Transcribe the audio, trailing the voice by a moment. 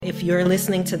if you're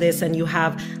listening to this and you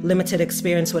have limited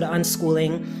experience with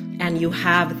unschooling and you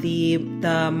have the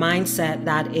mindset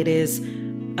that it is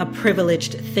a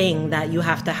privileged thing, that you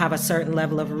have to have a certain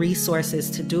level of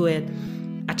resources to do it,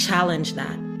 I challenge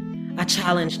that.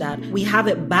 We have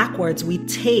it backwards. We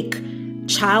take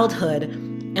childhood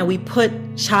and we put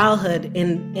childhood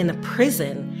in a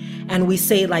prison, and we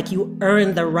say like you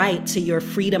earn the right to your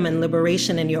freedom and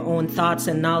liberation and your own thoughts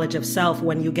and knowledge of self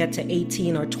when you get to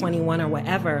 18 or 21 or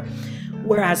whatever.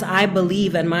 Whereas I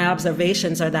believe, and my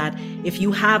observations are that if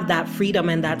you have that freedom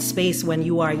and that space when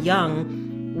you are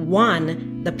young,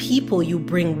 one, the people you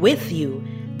bring with you,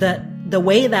 the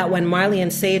way that when Marley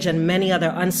and Sage and many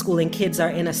other unschooling kids are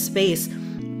in a space,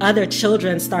 other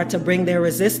children start to bring their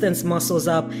resistance muscles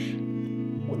up.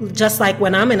 Just like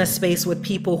when I'm in a space with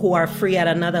people who are free at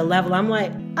another level, I'm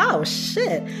like, oh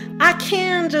shit, I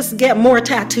can just get more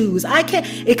tattoos.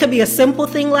 It could be a simple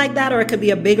thing like that, or it could be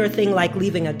a bigger thing like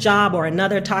leaving a job or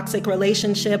another toxic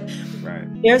relationship. Right.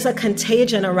 There's a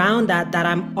contagion around that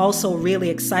I'm also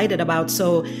really excited about.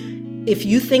 So if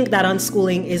you think that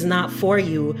unschooling is not for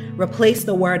you, replace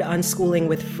the word unschooling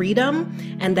with freedom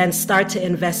and then start to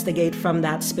investigate from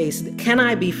that space. Can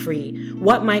I be free?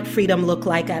 What might freedom look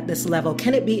like at this level?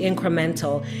 Can it be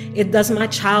incremental? Does my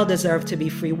child deserve to be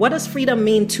free? What does freedom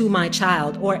mean to my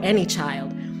child or any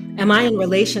child? Am I in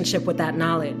relationship with that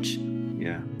knowledge?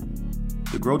 Yeah.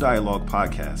 The Grow Dialogue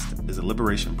podcast is a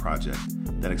liberation project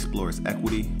that explores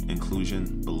equity,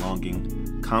 inclusion,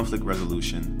 belonging, conflict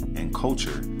resolution, and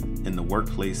culture in the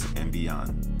workplace and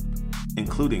beyond,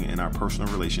 including in our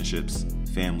personal relationships,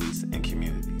 families, and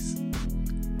communities.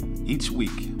 Each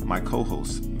week, my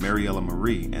co-host, Mariella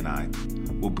Marie, and I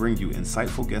will bring you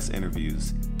insightful guest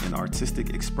interviews and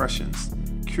artistic expressions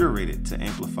curated to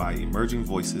amplify emerging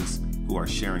voices who are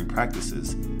sharing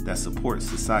practices that support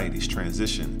society's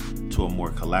transition to a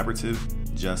more collaborative,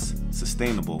 just,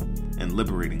 sustainable, and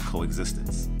liberating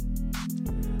coexistence.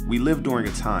 We live during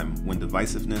a time when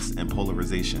divisiveness and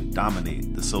polarization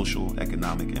dominate the social,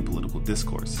 economic, and political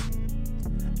discourse.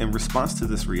 In response to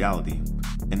this reality,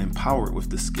 and empowered with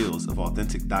the skills of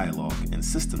authentic dialogue and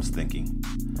systems thinking,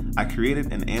 I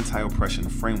created an anti-oppression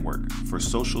framework for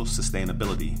social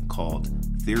sustainability called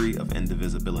Theory of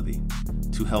Indivisibility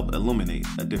to help illuminate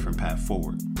a different path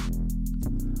forward.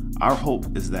 Our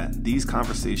hope is that these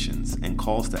conversations and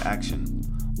calls to action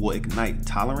will ignite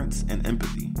tolerance and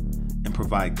empathy and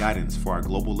provide guidance for our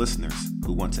global listeners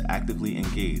who want to actively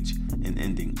engage in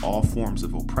ending all forms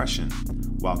of oppression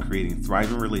while creating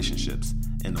thriving relationships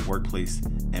in the workplace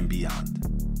and beyond.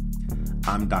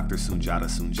 I'm Dr. Sunjata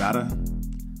Sunjata.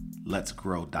 Let's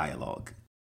grow dialogue.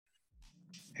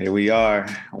 Here we are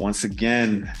once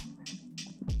again,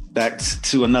 back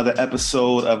to another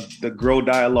episode of the Grow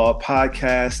Dialogue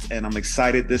podcast, and I'm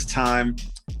excited this time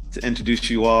to introduce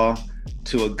you all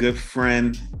to a good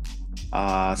friend,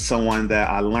 someone that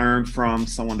I learned from,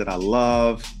 someone that I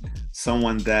love,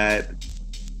 someone that,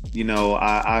 you know,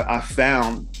 I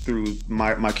found through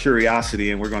my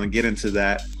curiosity, and we're going to get into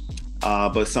that,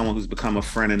 but someone who's become a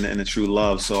friend and a true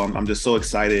love. So I'm just so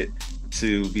excited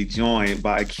to be joined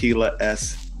by Akilah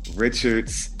S.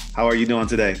 Richards. How are you doing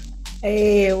today?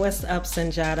 Hey, what's up,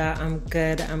 Sunjata? I'm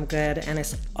good. And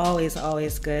it's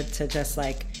always good to just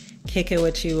like kick it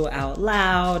with you out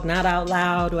loud, not out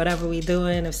loud, whatever we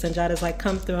doing. If Sunjata's like,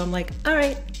 come through, I'm like, all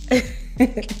right.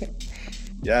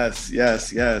 Yes.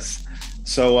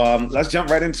 So let's jump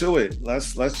right into it.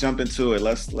 Let's jump into it.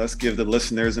 Let's give the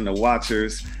listeners and the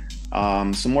watchers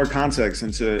some more context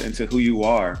into who you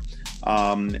are.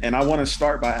 And I want to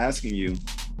start by asking you,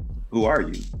 who are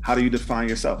you? How do you define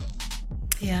yourself?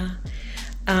 Yeah.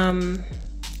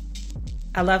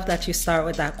 I love that you start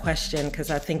with that question, because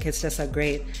I think it's just a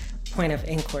great point of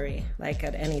inquiry, like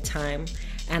at any time.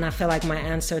 And I feel like my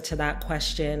answer to that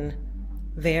question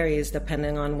varies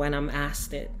depending on when I'm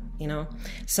asked it, you know?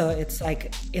 So it's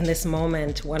like in this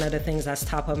moment, one of the things that's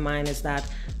top of mind is that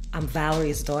I'm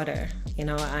Valerie's daughter. You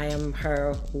know, I am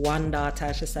her one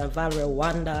daughter. She said, Valerie,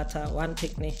 one daughter, one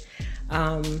picnic.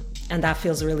 And that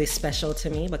feels really special to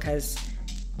me, because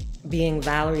being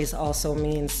Valerie's also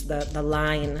means the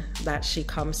line that she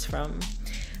comes from.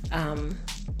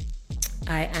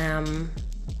 I am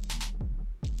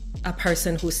a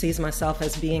person who sees myself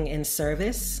as being in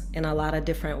service in a lot of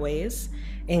different ways,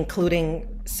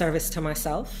 including service to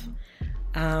myself.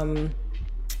 I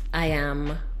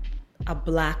am a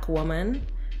Black woman.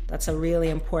 That's a really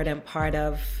important part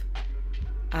of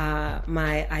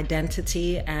my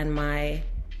identity and my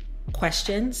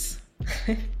questions.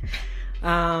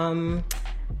 I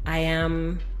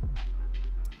am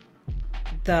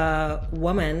the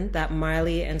woman that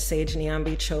Marley and Sage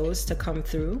Nyambi chose to come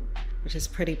through which is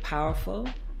pretty powerful.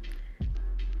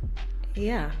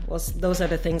 Yeah, well, those are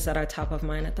the things that are top of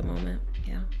mind at the moment.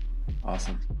 Yeah.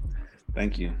 Awesome.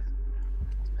 Thank you.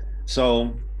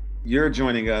 So you're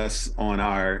joining us on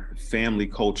our family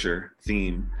culture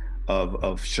theme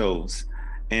of shows.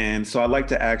 And so I'd like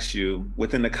to ask you,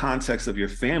 within the context of your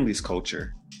family's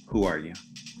culture, who are you?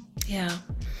 Yeah.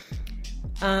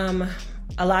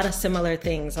 A lot of similar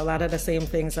things, a lot of the same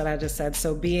things that I just said.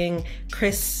 So being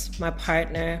Chris, my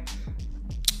partner,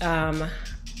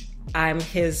 I'm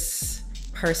his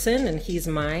person and he's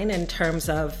mine in terms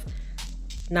of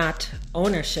not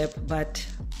ownership, but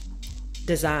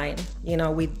design. You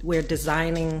know, we're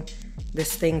designing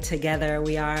this thing together.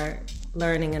 We are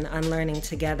learning and unlearning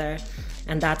together.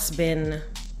 And that's been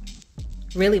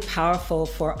really powerful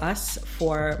for us,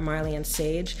 for Marley and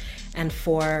Sage, and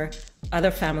for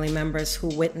other family members who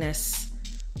witness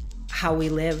how we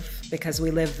live, because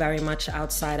we live very much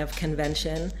outside of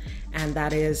convention. And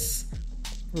that is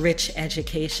rich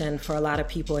education for a lot of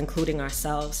people, including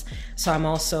ourselves. So I'm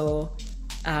also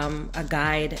a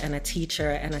guide and a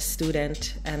teacher and a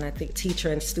student, and I think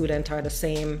teacher and student are the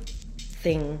same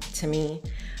thing to me.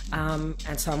 And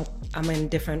so I'm in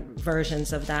different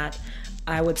versions of that.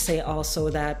 I would say also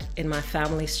that in my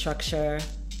family structure,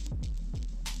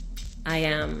 I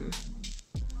am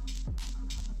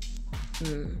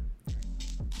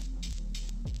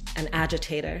an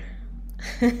agitator.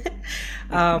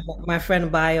 My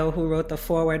friend Bayo, who wrote the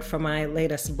foreword for my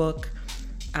latest book,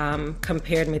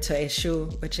 compared me to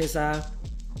Eshu, which is a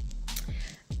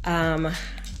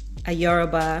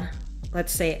Yoruba,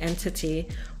 let's say, entity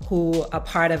who a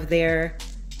part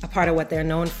of what they're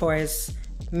known for is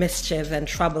mischief and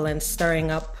trouble and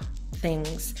stirring up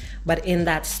things. But in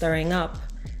that stirring up,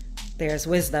 there's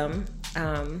wisdom.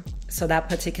 So that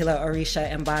particular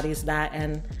Orisha embodies that.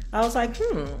 And I was like,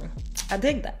 I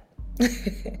dig that.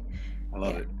 I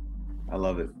love it. I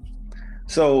love it.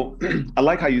 So I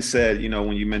like how you said, you know,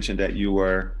 when you mentioned that you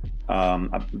were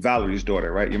Valerie's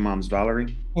daughter, right? Your mom's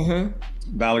Valerie?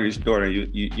 Mm-hmm. Valerie's daughter.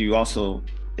 You also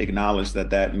acknowledge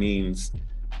that means,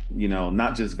 you know,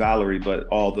 not just Valerie, but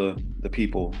all the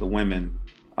people, the women,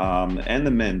 and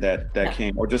the men that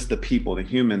came, or just the people, the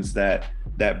humans that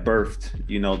birthed,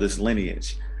 you know, this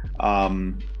lineage.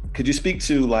 Could you speak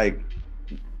to, like,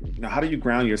 you know, how do you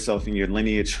ground yourself in your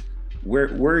lineage? Where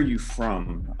are you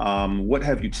from? What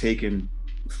have you taken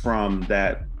from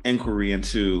that inquiry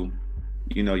into,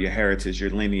 you know, your heritage,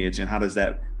 your lineage, and how does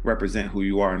that represent who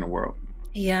you are in the world?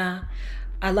 Yeah,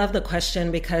 I love the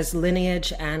question because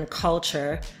lineage and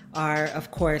culture are,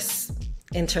 of course,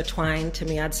 intertwined. To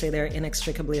me, I'd say they're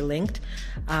inextricably linked.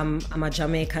 I'm a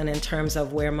Jamaican in terms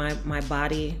of where my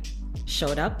body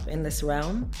showed up in this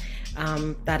realm.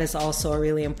 That is also a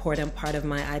really important part of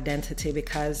my identity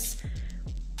because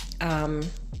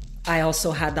I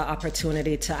also had the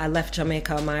opportunity I left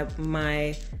Jamaica.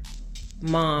 My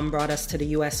mom brought us to the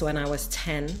US when I was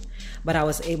 10, but I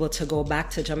was able to go back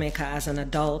to Jamaica as an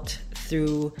adult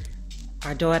through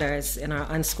our daughters in our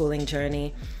unschooling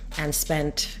journey, and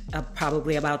spent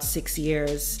probably about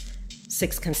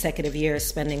 6 consecutive years,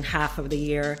 spending half of the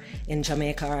year in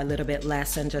Jamaica or a little bit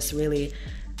less, and just really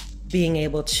being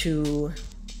able to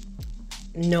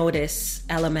notice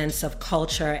elements of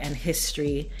culture and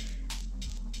history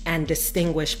and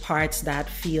distinguish parts that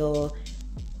feel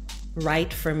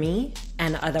right for me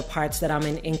and other parts that I'm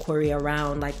in inquiry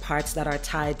around, like parts that are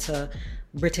tied to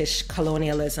British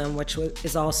colonialism, which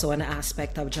is also an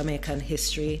aspect of Jamaican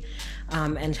history,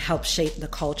 and help shape the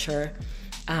culture.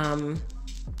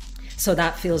 So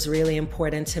that feels really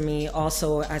important to me.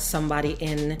 Also, as somebody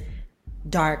in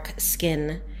dark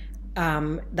skin,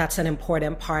 that's an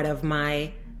important part of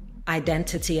my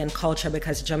identity and culture,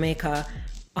 because Jamaica,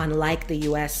 unlike the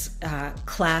US,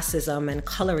 classism and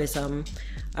colorism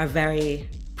are very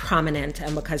prominent.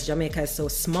 And because Jamaica is so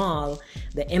small,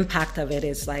 the impact of it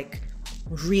is like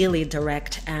really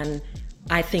direct. And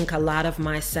I think a lot of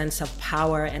my sense of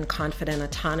power and confident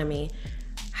autonomy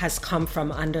has come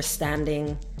from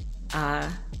understanding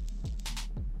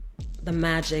the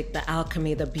magic, the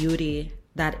alchemy, the beauty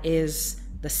that is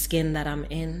the skin that I'm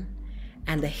in,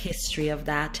 and the history of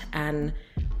that, and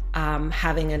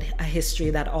having a history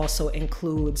that also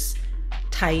includes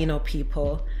Taino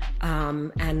people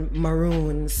and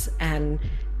Maroons, and,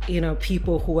 you know,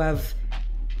 people who have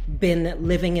been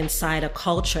living inside a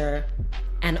culture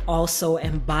and also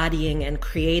embodying and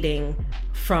creating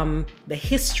from the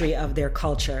history of their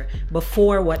culture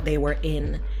before what they were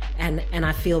in. And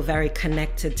I feel very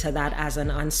connected to that as an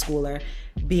unschooler,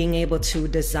 being able to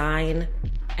design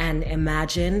and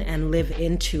imagine and live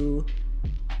into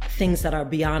things that are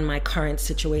beyond my current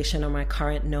situation or my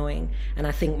current knowing. And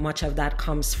I think much of that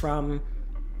comes from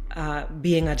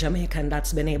being a Jamaican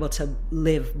that's been able to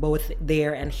live both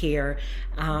there and here,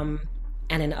 and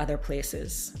in other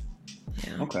places.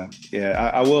 Yeah. Okay.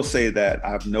 Yeah, I will say that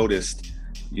I've noticed,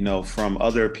 from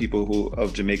other people who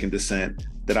of Jamaican descent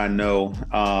that I know,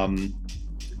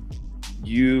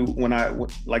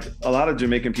 like a lot of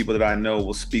Jamaican people that I know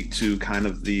will speak to kind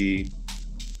of the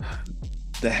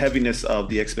heaviness of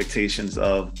the expectations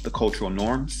of the cultural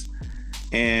norms.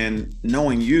 And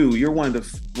knowing you're one of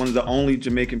the only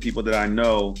Jamaican people that I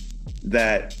know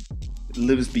that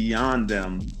lives beyond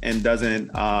them and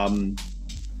doesn't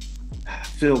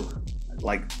feel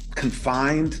like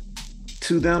confined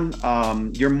to them.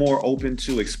 You're more open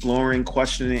to exploring,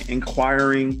 questioning,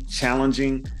 inquiring,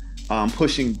 challenging,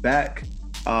 pushing back.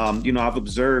 I've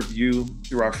observed you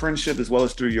through our friendship as well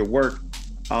as through your work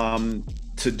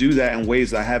to do that in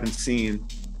ways I haven't seen,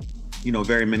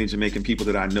 very many Jamaican people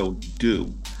that I know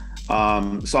do.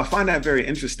 So I find that very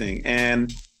interesting.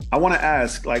 And I want to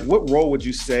ask, like, what role would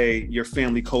you say your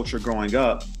family culture growing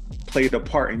up played a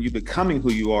part in you becoming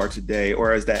who you are today,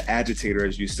 or as that agitator,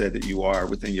 as you said, that you are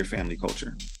within your family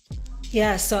culture?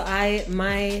 Yeah, so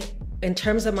in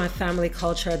terms of my family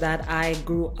culture that I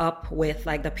grew up with,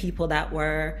 like the people that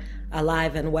were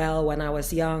alive and well when I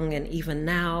was young and even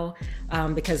now,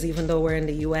 because even though we're in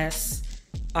the US,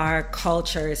 our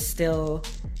culture is still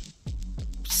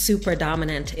super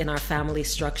dominant in our family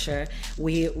structure.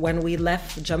 When we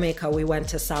left Jamaica, we went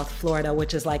to South Florida,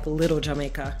 which is like little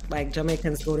Jamaica. Like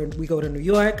Jamaicans we go to New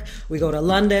York, we go to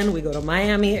London, we go to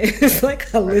Miami. It's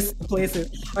like a list of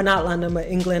places, or not London, but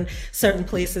England, certain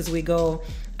places we go.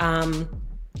 And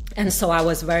so I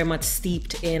was very much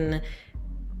steeped in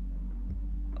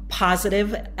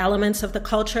positive elements of the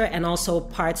culture and also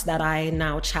parts that I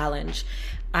now challenge.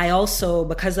 I also,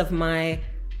 because of my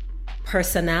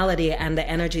personality and the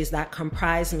energies that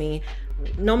comprise me,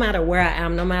 no matter where I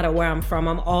am, no matter where I'm from,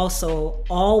 I'm also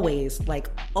always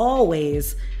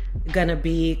gonna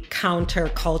be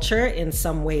counterculture in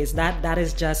some ways. That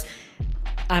is just,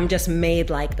 I'm just made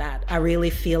like that. I really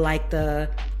feel like the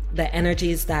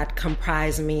energies that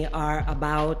comprise me are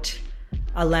about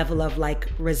a level of like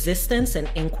resistance and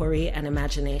inquiry and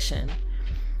imagination.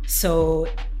 So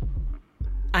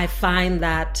I find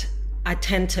that I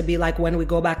tend to be like, when we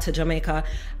go back to Jamaica,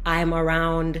 I'm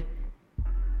around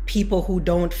people who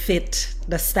don't fit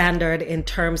the standard in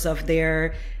terms of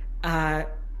their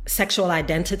sexual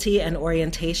identity and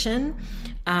orientation,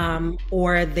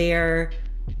 or their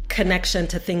connection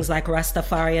to things like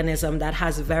Rastafarianism that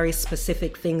has very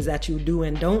specific things that you do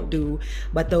and don't do,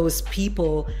 but those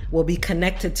people will be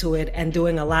connected to it and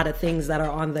doing a lot of things that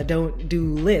are on the don't do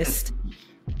list.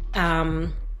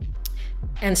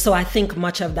 And so I think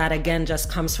much of that, again,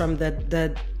 just comes from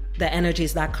the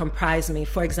energies that comprise me.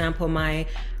 For example, my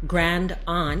grand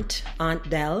aunt, Aunt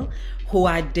Dell, who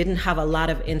I didn't have a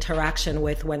lot of interaction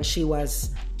with when she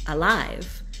was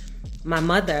alive. My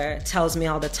mother tells me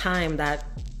all the time that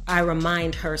I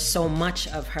remind her so much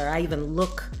of her. I even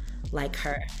look like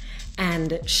her.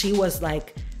 And she was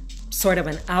like sort of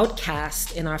an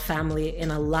outcast in our family in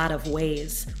a lot of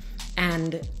ways.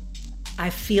 And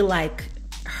I feel like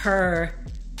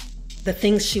the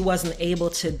things she wasn't able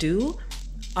to do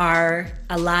are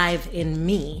alive in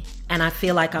me. And I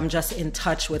feel like I'm just in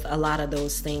touch with a lot of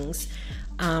those things.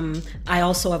 I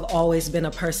also have always been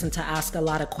a person to ask a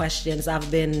lot of questions. I've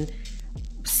been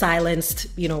silenced,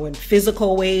 in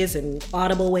physical ways and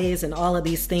audible ways and all of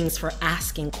these things for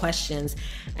asking questions.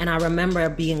 And I remember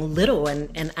being little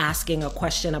and asking a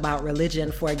question about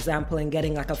religion, for example, and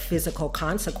getting like a physical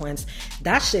consequence.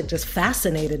 That shit just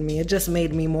fascinated me. It just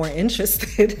made me more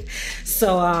interested.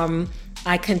 So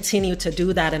I continue to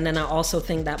do that. And then I also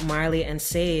think that Marley and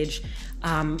Sage,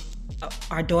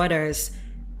 our daughters,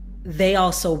 they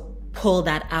also pull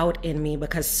that out in me,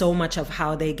 because so much of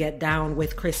how they get down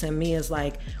with Chris and me is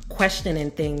like questioning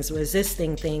things,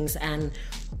 resisting things, and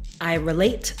I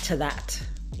relate to that.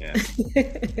 Yeah.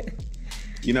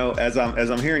 As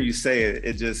I'm hearing you say it,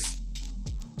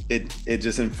 it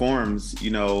just informs,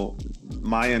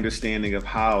 my understanding of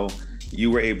how you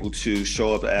were able to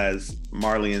show up as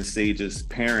Marley and Sage's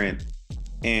parent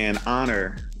and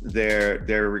honor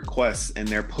their requests and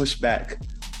their pushback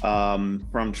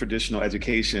from traditional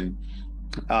education,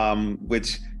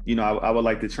 which, I would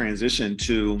like to transition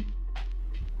to,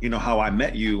 how I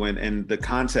met you and the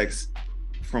context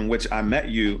from which I met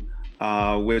you,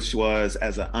 which was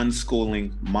as an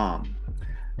unschooling mom,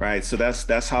 right? So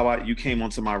that's how you came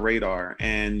onto my radar.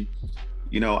 And,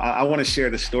 I want to share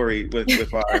the story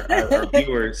with our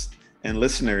viewers and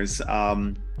listeners.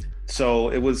 So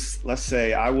it was, let's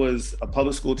say I was a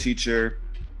public school teacher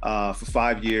for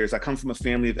 5 years. I come from a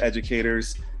family of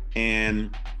educators,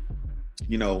 and,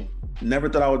 you know, never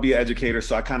thought I would be an educator.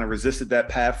 So I kind of resisted that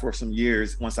path for some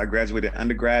years once I graduated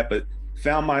undergrad, but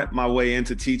found my way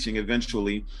into teaching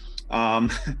eventually,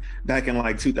 back in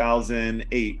like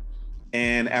 2008.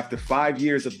 And after 5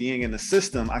 years of being in the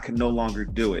system, I could no longer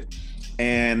do it.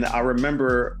 And I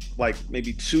remember like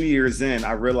maybe 2 years in,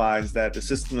 I realized that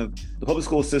the public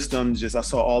school system, just, I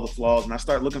saw all the flaws, and I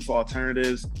started looking for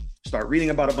alternatives, start reading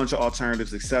about a bunch of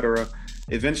alternatives, et cetera.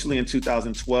 Eventually in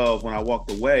 2012, when I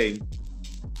walked away,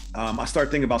 I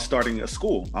started thinking about starting a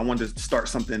school. I wanted to start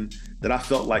something that I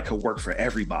felt like could work for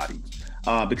everybody,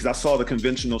 because I saw the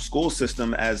conventional school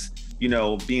system as, you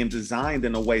know, being designed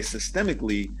in a way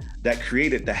systemically that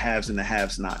created the haves and the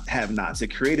have-nots. It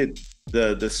created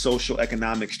the social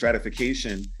economic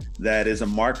stratification that is a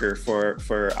marker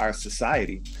for our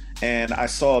society. And I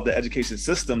saw the education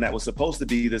system that was supposed to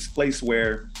be this place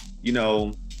where, you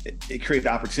know, it created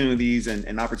opportunities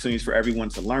and opportunities for everyone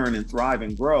to learn and thrive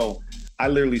and grow. I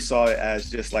literally saw it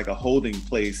as just like a holding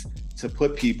place to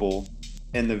put people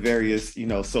in the various, you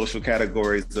know, social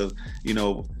categories of, you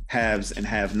know, haves and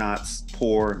have-nots,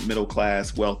 poor, middle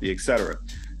class, wealthy, et cetera.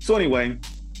 So anyway,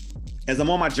 as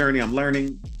I'm on my journey, I'm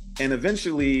learning, and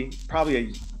eventually,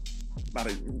 probably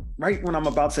right when I'm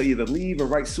about to either leave or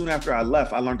right soon after I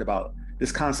left, I learned about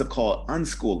this concept called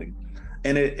unschooling.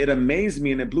 And it amazed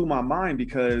me and it blew my mind,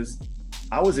 because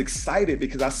I was excited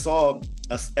because I saw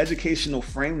an educational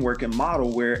framework and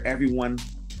model where everyone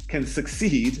can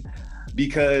succeed,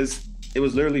 because it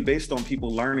was literally based on people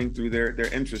learning through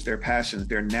their interests, their passions,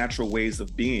 their natural ways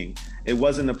of being. It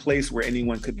wasn't a place where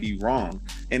anyone could be wrong.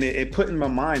 And it put in my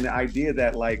mind the idea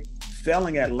that, like,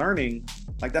 failing at learning,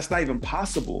 like, that's not even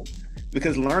possible,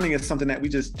 because learning is something that we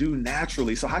just do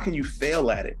naturally. So how can you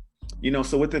fail at it? You know,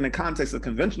 so within the context of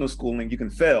conventional schooling, you can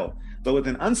fail, but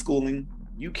within unschooling,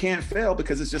 you can't fail,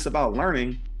 because it's just about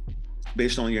learning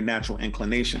based on your natural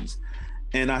inclinations.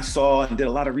 And I saw and did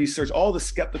a lot of research, all the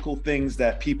skeptical things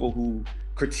that people who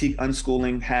critique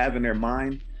unschooling have in their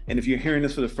mind. And if you're hearing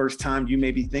this for the first time, you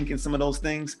may be thinking some of those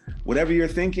things. Whatever you're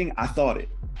thinking, I thought it.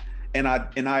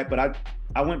 But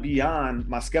I went beyond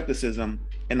my skepticism,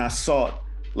 and I sought,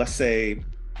 let's say,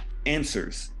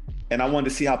 answers. And I wanted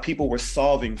to see how people were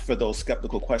solving for those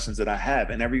skeptical questions that I have.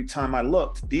 And every time I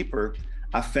looked deeper,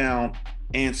 I found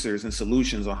answers and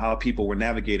solutions on how people were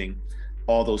navigating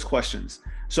all those questions.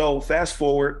 So fast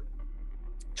forward,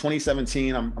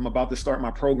 2017, I'm about to start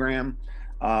my program.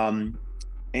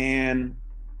 And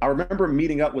I remember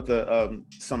meeting up with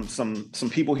some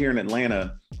people here in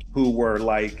Atlanta who were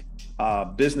like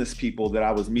business people that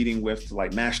I was meeting with to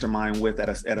like mastermind with at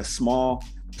a small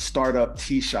startup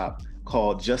tea shop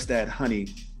called Just Add Honey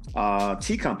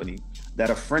tea company that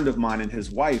a friend of mine and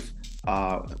his wife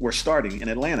were starting in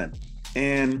Atlanta.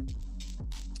 And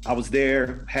I was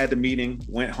there, had the meeting,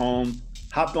 went home,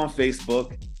 hopped on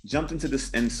Facebook, jumped into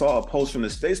this and saw a post from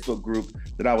this Facebook group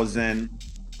that I was in.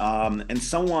 And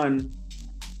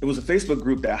it was a Facebook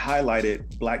group that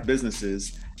highlighted Black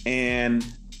businesses, and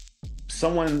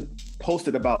someone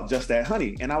posted about Just Add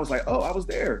Honey. And I was like, oh, I was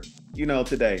there, you know,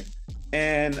 today.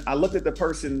 And I looked at the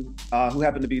person who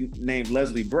happened to be named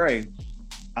Leslie Bray.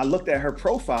 I looked at her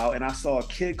profile and I saw a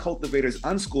Kid Cultivators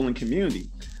Unschooling community.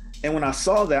 And when I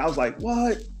saw that, I was like,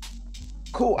 what?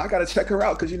 Cool, I gotta check her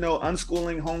out, because, you know,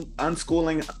 unschooling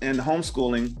and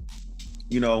homeschooling,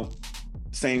 you know,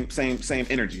 same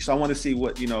energy. So I want to see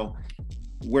what, you know,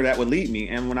 where that would lead me.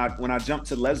 And when I jumped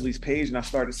to Leslie's page and I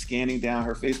started scanning down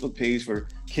her Facebook page for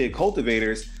Kid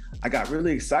Cultivators, I got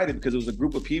really excited, because it was a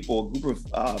group of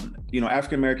you know,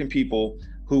 African-American people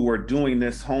who were doing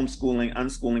this homeschooling,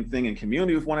 unschooling thing in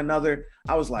community with one another.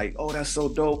 I was like, oh, that's so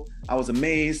dope. I was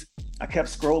amazed. I kept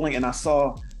scrolling and I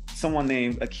saw someone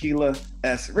named Akilah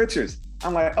S. Richards.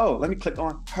 I'm like, oh, let me click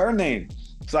on her name.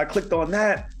 So I clicked on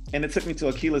that and it took me to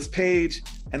Akilah's page,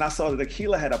 and I saw that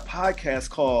Akilah had a podcast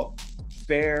called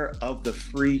Fare of the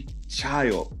Free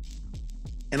Child.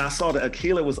 And I saw that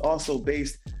Akilah was also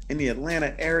based in the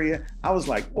Atlanta area. I was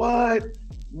like, what?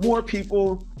 More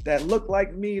people that look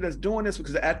like me that's doing this?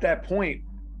 Because at that point,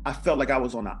 I felt like I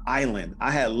was on an island.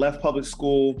 I had left public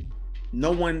school.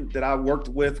 No one that I worked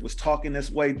with was talking this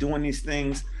way, doing these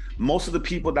things. Most of the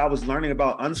people that I was learning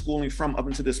about unschooling from up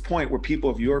until this point were people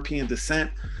of European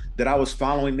descent that I was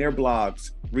following their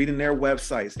blogs, reading their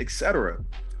websites, etc.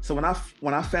 So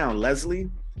when I found Leslie,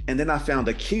 and then I found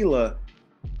Akilah,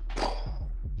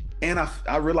 and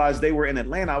I realized they were in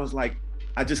Atlanta, I was like,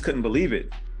 I just couldn't believe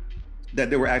it, that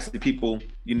there were actually people,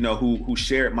 you know, who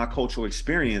shared my cultural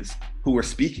experience, who were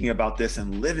speaking about this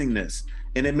and living this.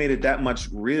 And it made it that much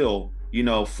real,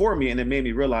 for me. And it made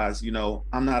me realize,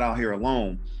 I'm not out here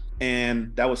alone.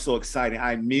 And that was so exciting.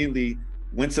 I immediately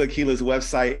went to Akilah's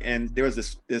website, and there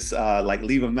was this like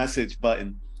leave a message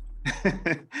button.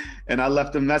 And I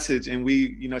left a message, and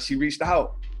she reached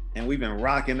out, and we've been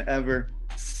rocking ever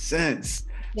since.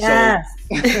 Yes.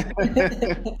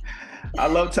 So I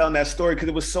love telling that story because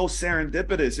it was so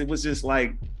serendipitous. It was just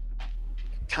like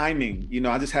timing,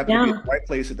 I just happened to be at the right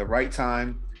place at the right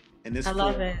time. And I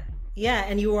love it. Yeah.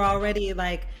 And you were already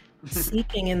like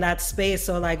seeking in that space.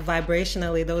 So like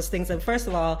vibrationally, those things. And first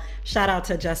of all, shout out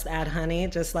to Just Add Honey,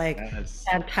 just like yes.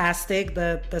 Fantastic.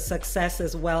 The success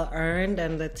is well earned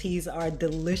and the teas are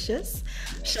delicious.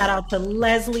 Yes. Shout out to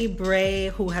Leslie Bray,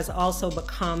 who has also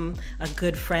become a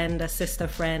good friend, a sister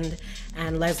friend.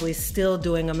 And Leslie's still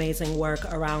doing amazing work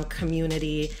around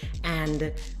community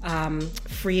and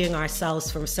freeing ourselves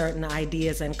from certain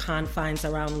ideas and confines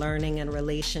around learning and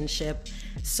relationship.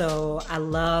 So I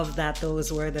love that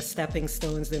those were the stepping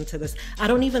stones into this. I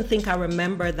don't even think I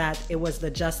remember that it was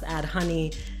the Just Add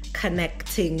Honey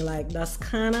connecting. Like, that's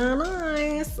kind of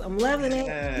nice. I'm loving it.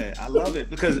 Yeah, I love it.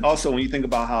 Because also when you think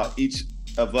about how each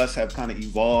of us have kind of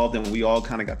evolved and we all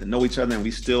kind of got to know each other and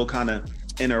we still kind of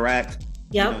interact.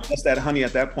 Yep. Just Add Honey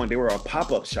at that point, they were a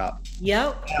pop-up shop.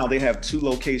 Yep. Now they have 2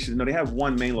 locations. No, they have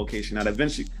one main location. Now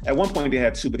eventually, at one point they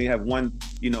had 2, but they have one,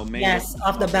 main. Yes,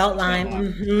 off the Beltline.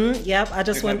 Mm-hmm. Yep. I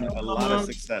just went a lot of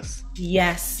success.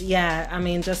 Yes. Yeah. I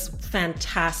mean, just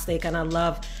fantastic. And I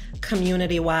love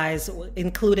community-wise,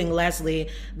 including Leslie,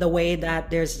 the way that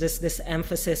there's this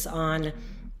emphasis on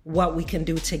what we can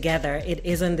do together. It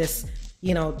isn't this,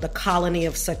 the colony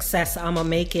of success, I'm gonna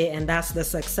make it and that's the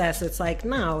success. It's like,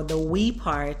 no, the we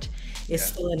part is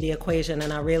still in the equation,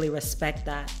 and I really respect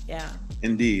that. Yeah.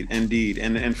 Indeed.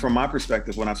 And from my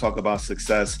perspective, when I talk about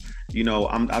success,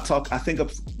 I think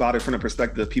about it from the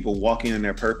perspective of people walking in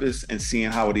their purpose and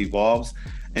seeing how it evolves,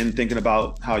 and thinking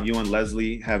about how you and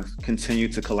Leslie have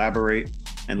continued to collaborate.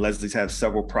 And Leslie's had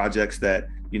several projects that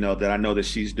I know that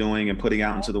she's doing and putting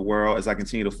out into the world as I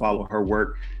continue to follow her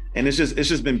work. And it's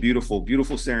just been beautiful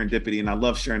serendipity. And I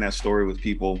love sharing that story with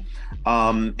people.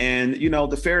 And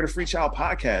the Fair to Free Child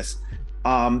podcast,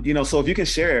 so if you can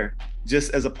share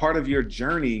just as a part of your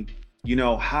journey,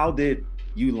 how did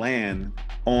you land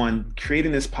on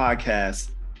creating this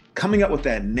podcast, coming up with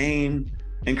that name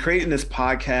and creating this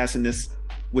podcast, and this,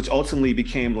 which ultimately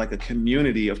became like a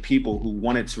community of people who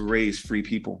wanted to raise free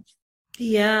people?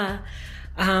 Yeah.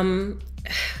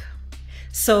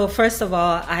 So first of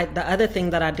all, the other thing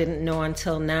that I didn't know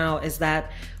until now is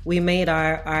that we made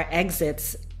our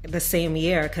exits the same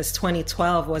year, because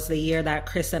 2012 was the year that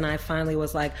Chris and I finally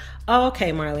was like, oh,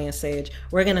 okay, Marley and Sage,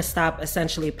 we're going to stop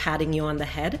essentially patting you on the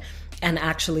head and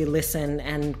actually listen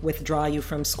and withdraw you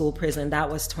from school prison. That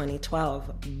was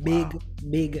 2012.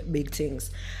 Big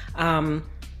things. And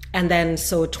then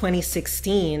so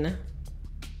 2016,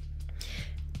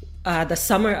 the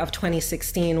summer of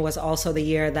 2016 was also the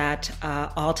year that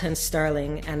Alton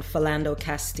Sterling and Philando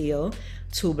Castile,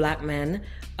 2 Black men,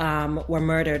 were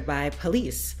murdered by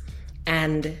police.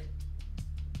 And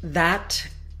that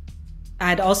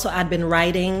I'd been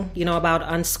writing, about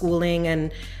unschooling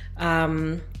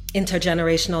and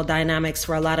intergenerational dynamics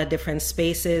for a lot of different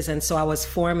spaces. And so I was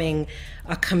forming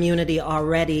a community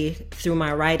already through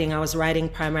my writing. I was writing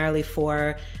primarily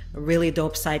for a really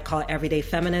dope site called Everyday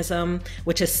Feminism,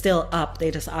 which is still up.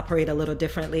 They just operate a little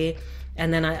differently.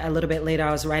 And then a little bit later,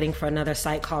 I was writing for another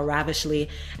site called Ravishly.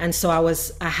 And so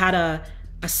I had a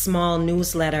small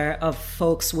newsletter of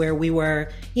folks where we were,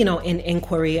 in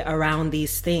inquiry around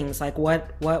these things. Like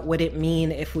what would it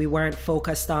mean if we weren't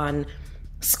focused on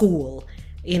school?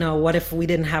 What if we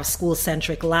didn't have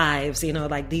school-centric lives?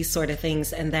 Like these sort of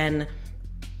things. And then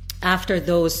after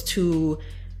those 2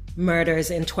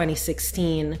 murders in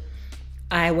 2016,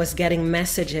 I was getting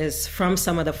messages from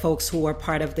some of the folks who were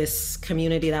part of this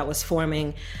community that was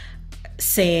forming,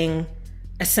 saying,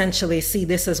 essentially, see,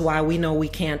 this is why we know we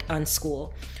can't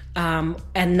unschool.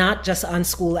 And not just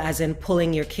unschool as in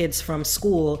pulling your kids from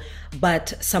school,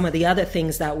 but some of the other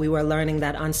things that we were learning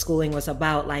that unschooling was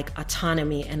about, like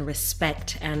autonomy and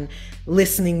respect and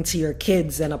listening to your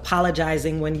kids and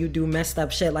apologizing when you do messed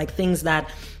up shit, like things that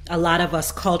a lot of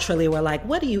us culturally were like,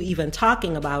 what are you even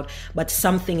talking about? But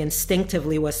something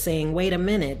instinctively was saying, wait a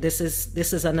minute, this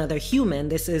is another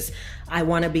human. I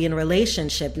want to be in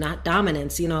relationship, not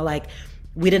dominance. Like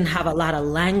we didn't have a lot of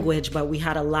language, but we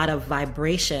had a lot of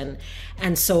vibration.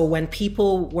 And so when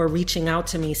people were reaching out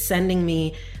to me, sending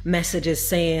me messages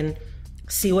saying,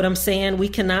 see what I'm saying? We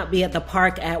cannot be at the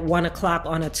park at 1:00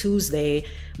 on a Tuesday.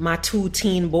 My 2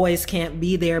 teen boys can't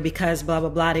be there because blah, blah,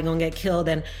 blah, they're going to get killed.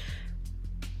 And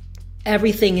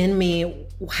everything in me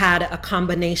had a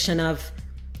combination of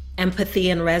empathy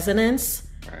and resonance,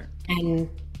 right, and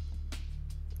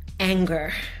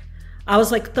anger. I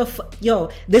was like, yo,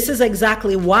 this is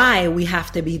exactly why we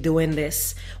have to be doing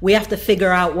this. We have to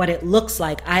figure out what it looks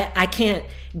like. I can't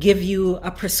give you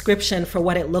a prescription for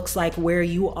what it looks like where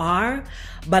you are,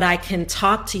 but I can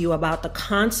talk to you about the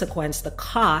consequence, the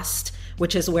cost,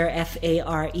 which is where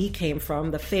FARE came from,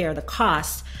 the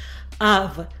cost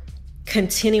of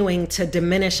continuing to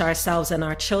diminish ourselves and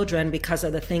our children because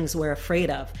of the things we're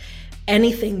afraid of.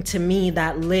 Anything to me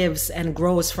that lives and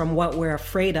grows from what we're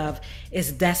afraid of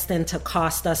is destined to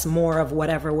cost us more of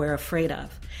whatever we're afraid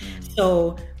of.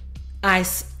 So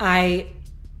I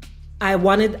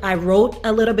wrote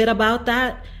a little bit about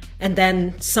that, and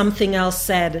then something else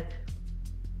said,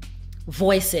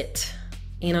 voice it,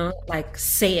 like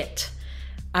say it.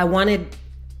 I wanted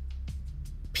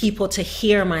people to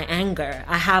hear my anger.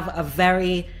 I have a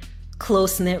very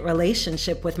close-knit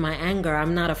relationship with my anger.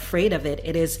 I'm not afraid of it.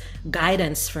 It is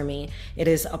guidance for me. It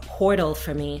is a portal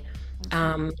for me.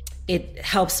 It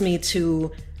helps me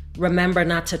to remember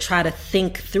not to try to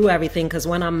think through everything, because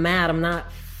when I'm mad, I'm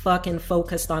not fucking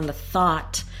focused on the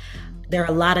thought. There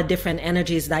are a lot of different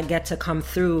energies that get to come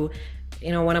through.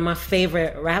 One of my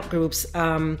favorite rap groups,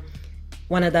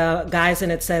 one of the guys in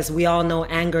it says, we all know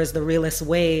anger is the realest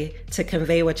way to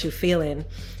convey what you're feeling,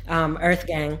 Earth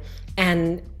Gang.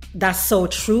 And that's so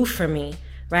true for me,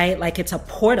 right? Like, it's a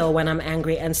portal when I'm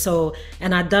angry. And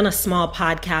I'd done a small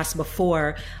podcast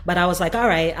before, but I was like, all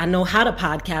right, I know how to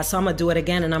podcast, so I'm gonna do it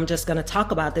again. And I'm just gonna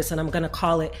talk about this, and I'm gonna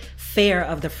call it Fare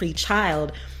of the Free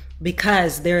Child,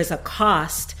 because there is a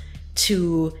cost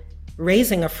to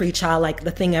raising a free child, like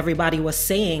the thing everybody was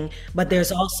saying, but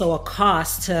there's also a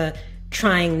cost to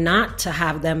trying not to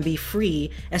have them be free,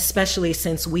 especially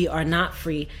since we are not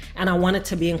free. And I wanted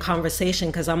to be in conversation,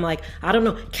 because I'm like, I don't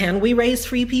know, can we raise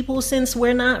free people since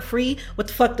we're not free? What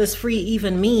the fuck does free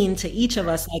even mean to each of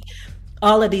us? Like,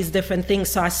 all of these different things.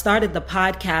 So I started the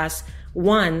podcast,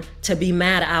 one, to be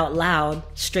mad out loud,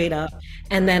 straight up,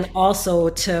 and then also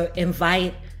to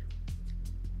invite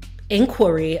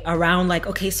inquiry around, like,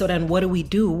 okay, so then what do we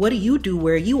do? What do you do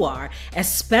where you are?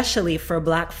 Especially for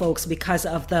Black folks, because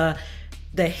of the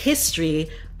history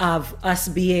of us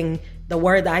being, the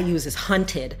word I use is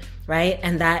hunted, right?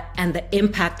 And the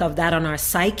impact of that on our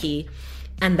psyche.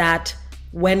 And that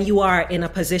when you are in a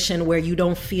position where you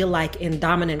don't feel like in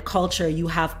dominant culture you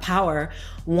have power,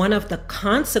 one of the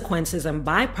consequences and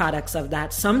byproducts of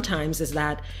that sometimes is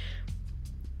that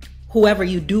whoever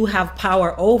you do have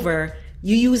power over,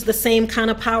 you use the same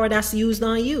kind of power that's used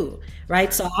on you,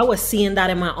 right? So I was seeing that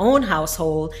in my own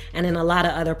household and in a lot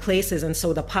of other places. And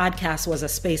so the podcast was a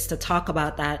space to talk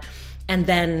about that. And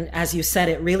then, as you said,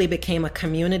 it really became a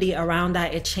community around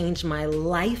that. It changed my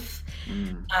life.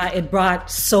 It brought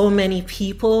so many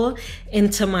people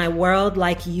into my world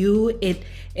like you.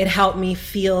 It helped me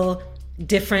feel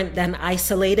different than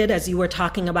isolated, as you were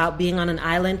talking about being on an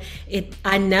island.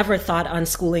 I never thought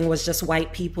unschooling was just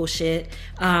white people shit.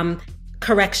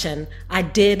 Correction, I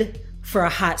did for a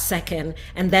hot second,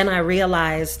 and then I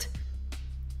realized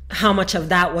how much of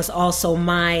that was also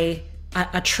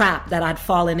a trap that I'd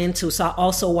fallen into. So I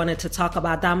also wanted to talk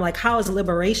about that. I'm like, how is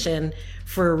liberation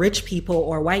for rich people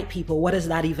or white people? What does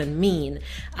that even mean?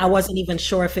 I wasn't even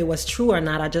sure if it was true or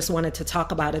not. I just wanted to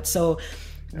talk about it. So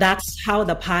that's how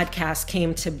the podcast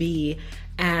came to be.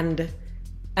 And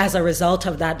as a result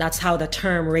of that, that's how the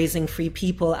term Raising Free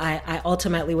People, I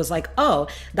ultimately was like, oh,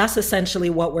 that's essentially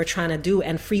what we're trying to do.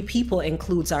 And free people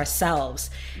includes ourselves.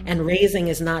 And raising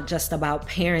is not just about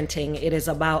parenting. It is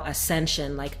about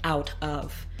ascension, like out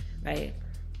of, right?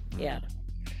 Yeah.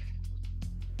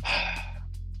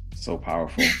 So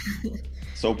powerful.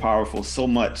 So powerful. So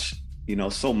much,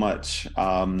 so much.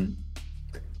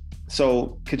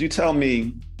 So could you tell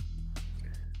me,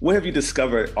 what have you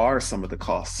discovered are some of the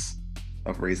costs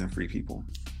of raising free people?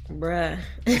 Bruh.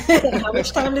 How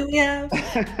much time do we have?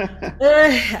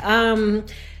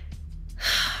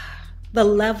 The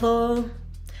level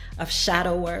of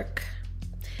shadow work,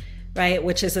 right?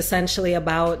 Which is essentially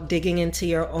about digging into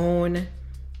your own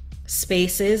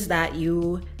spaces that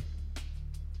you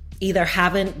either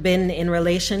haven't been in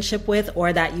relationship with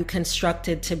or that you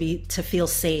constructed to feel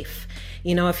safe.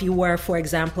 If you were, for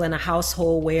example, in a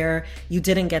household where you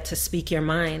didn't get to speak your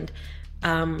mind,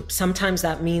 sometimes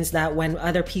that means that when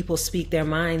other people speak their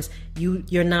minds,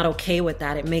 you're not okay with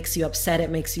that. It makes you upset. It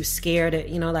makes you scared.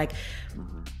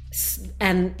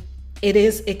 And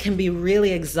it can be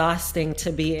really exhausting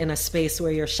to be in a space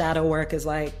where your shadow work is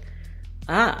like,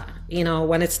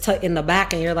 when it's in the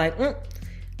back and you're like,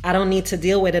 I don't need to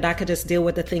deal with it. I could just deal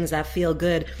with the things that feel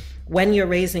good. when you're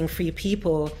raising free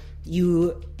people,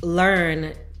 you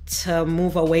learn to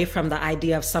move away from the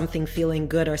idea of something feeling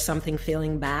good or something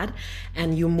feeling bad,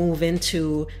 and you move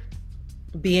into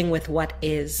being with what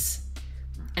is.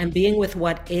 And being with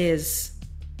what is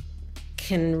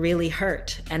can really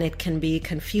hurt, and it can be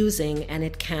confusing, and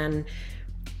it can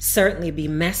certainly be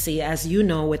messy, as you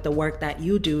know, with the work that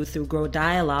you do through Grow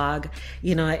Dialogue.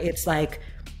 You know, it's like,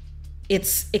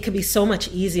 it could be so much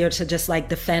easier to just like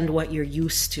defend what you're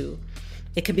used to.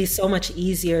 It could be so much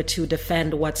easier to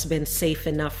defend what's been safe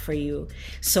enough for you.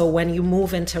 So when you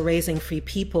move into raising free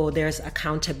people, there's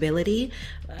accountability,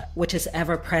 which is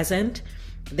ever present.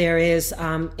 There is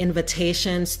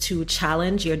invitations to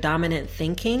challenge your dominant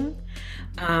thinking.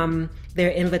 There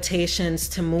are invitations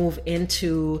to move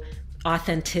into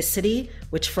authenticity,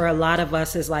 which for a lot of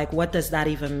us is like, what does that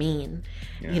even mean?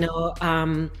 Yeah. You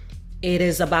know, it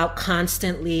is about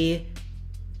constantly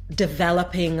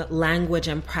developing language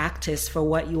and practice for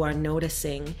what you are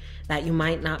noticing that you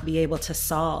might not be able to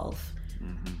solve,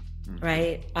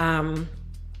 right? And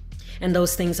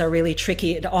those things are really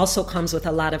tricky. It also comes with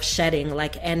a lot of shedding.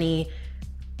 Like any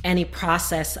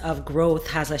process of growth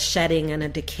has a shedding and a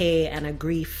decay and a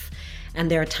grief. And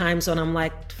there are times when I'm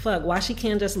like, fuck, why she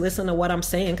can't just listen to what I'm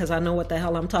saying, because I know what the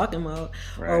hell I'm talking about.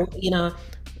 Right. Or, you know,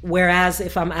 whereas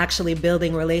if I'm actually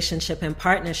building relationship and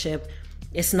partnership,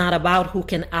 it's not about who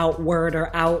can outword or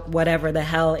out whatever the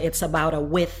hell. It's about a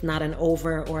with, not an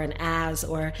over or an as.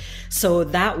 Or so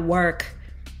that work,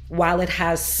 while it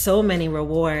has so many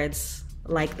rewards,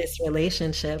 like this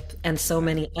relationship and so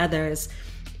many others,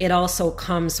 it also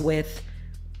comes with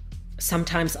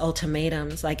sometimes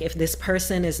ultimatums. Like, if this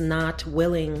person is not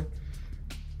willing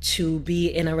to be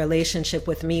in a relationship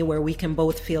with me where we can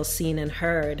both feel seen and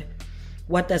heard,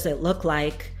 what does it look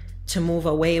like to move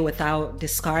away without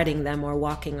discarding them or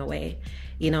walking away?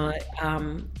 You know,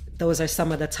 those are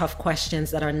some of the tough questions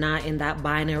that are not in that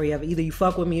binary of either you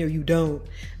fuck with me or you don't.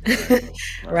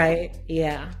 Right?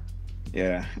 Yeah.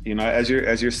 Yeah. You know, as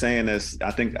you're saying this,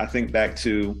 I think back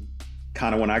to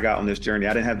kind of when I got on this journey.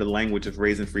 I didn't have the language of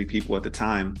raising free people at the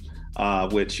time,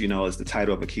 which, you know, is the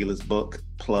title of Akilah's book,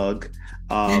 plug,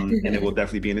 and it will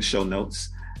definitely be in the show notes.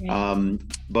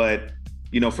 But,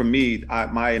 you know, for me,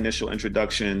 my initial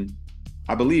introduction,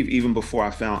 I believe even before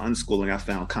I found unschooling, I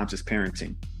found conscious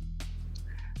parenting.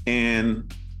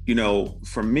 And, you know,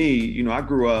 for me, you know, I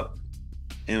grew up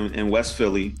in West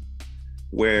Philly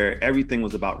where everything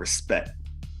was about respect.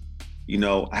 You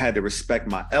know, I had to respect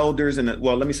my elders, and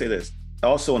well, let me say this,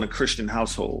 also in a Christian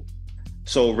household.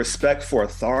 So respect for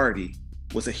authority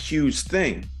was a huge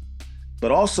thing,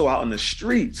 but also out in the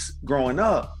streets growing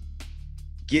up,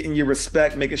 getting your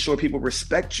respect, making sure people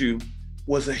respect you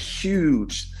was a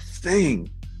huge thing.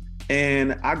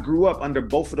 And I grew up under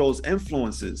both of those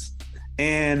influences.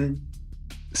 And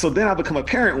so then I become a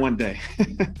parent one day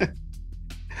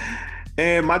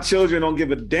and my children don't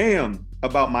give a damn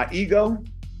about my ego.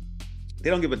 They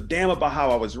don't give a damn about how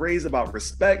I was raised, about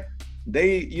respect.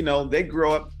 They, you know, they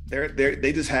grow up,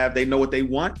 they know what they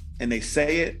want and they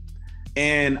say it.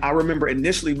 And I remember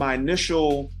initially, my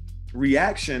initial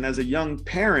reaction as a young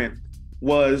parent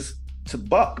was to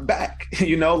buck back,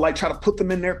 you know, like try to put them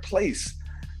in their place,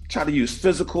 try to use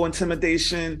physical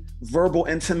intimidation, verbal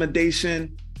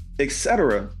intimidation,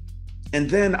 etc. And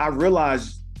then I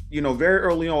realized, you know, very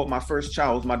early on with my first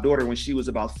child, was my daughter, when she was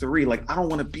about 3, like, I don't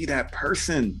want to be that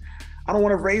person. I don't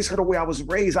want to raise her the way I was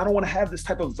raised. I don't want to have this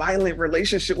type of violent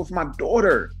relationship with my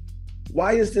daughter.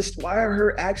 Why are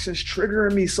her actions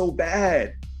triggering me so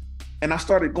bad? And I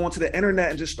started going to the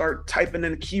internet and just start typing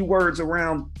in keywords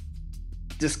around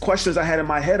just questions I had in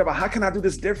my head about how can I do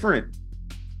this different?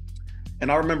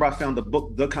 And I remember I found the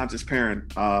book, The Conscious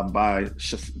Parent, by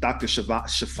Dr.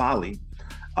 Shefali.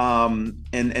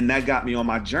 And that got me on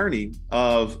my journey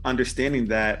of understanding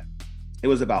that it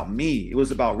was about me. It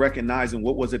was about recognizing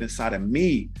what was it inside of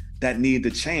me that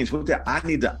needed to change. What did I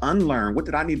need to unlearn? What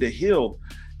did I need to heal?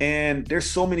 And there's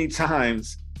so many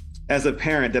times as a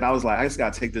parent that I was like, I just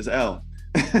got to take this L.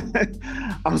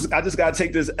 I just got to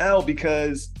take this L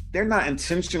because they're not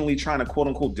intentionally trying to quote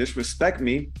unquote disrespect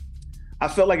me. I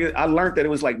felt like I learned that it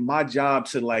was like my job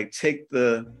to like try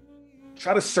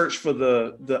to search for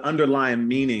the underlying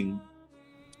meaning,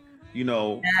 you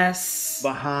know, yes,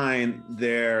 behind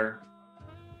their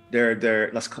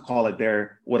let's call it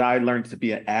what I learned to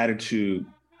be an attitude,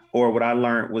 or what I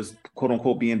learned was quote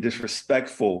unquote being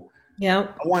disrespectful. Yeah.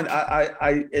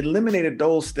 I eliminated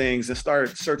those things and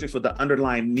started searching for the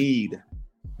underlying need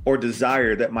or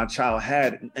desire that my child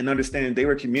had, and understanding they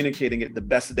were communicating it the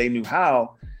best that they knew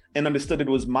how, and understood it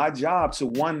was my job to,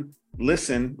 one,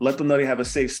 listen, let them know they have a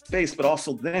safe space, but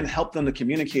also then help them to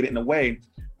communicate it in a way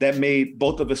that made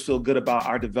both of us feel good about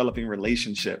our developing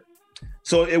relationship.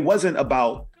 So it wasn't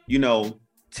about,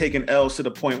 taking L's to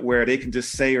the point where they can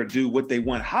just say or do what they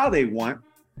want, how they want.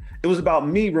 It was about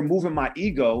me removing my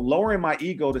ego, lowering my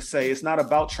ego to say it's not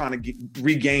about trying to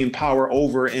regain power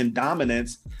over and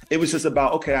dominance. It was just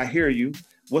about, okay, I hear you.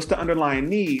 What's the underlying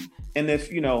need? And if,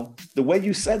 the way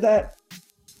you said that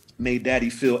made daddy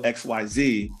feel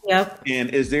XYZ. Yep.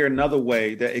 And is there another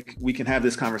way that we can have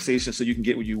this conversation so you can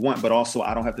get what you want, but also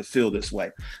I don't have to feel this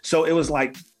way? So it was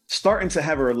like starting to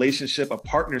have a relationship, a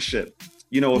partnership,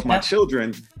 with my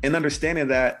children, and understanding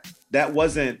that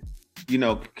wasn't,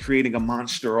 creating a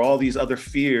monster or all these other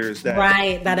fears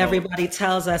that everybody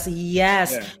tells us.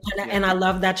 Yes. Yeah. And I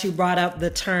love that you brought up the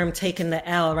term taking the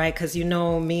L, right? Because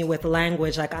me with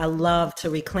language, like I love to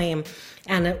reclaim.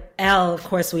 And L, of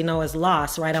course, we know is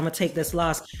loss, right? I'm going to take this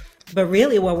loss. But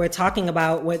really what we're talking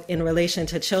about in relation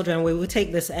to children, when we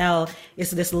take this L,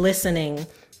 is this listening.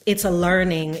 It's a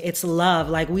learning, it's love.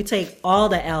 Like we take all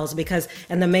the L's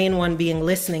and the main one being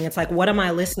listening. It's like, what am I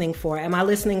listening for? Am I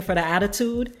listening for the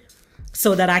attitude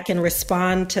so that I can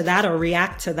respond to that or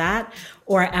react to that?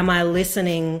 Or am I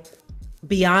listening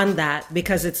beyond that?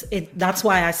 Because that's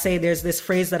why I say there's this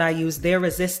phrase that I use, their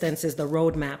resistance is the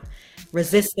roadmap.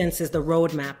 Resistance is the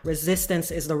roadmap. Resistance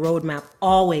is the roadmap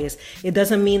always. It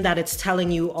doesn't mean that it's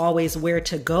telling you always where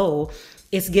to go.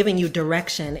 It's giving you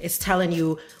direction. It's telling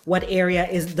you what area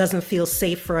doesn't feel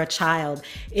safe for a child.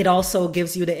 It also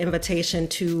gives you the invitation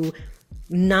to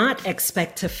not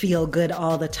expect to feel good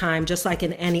all the time, just like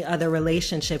in any other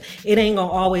relationship. It ain't gonna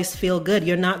always feel good.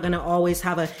 You're not gonna always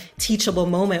have a teachable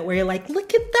moment where you're like,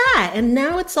 look at that, and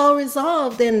now it's all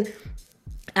resolved. And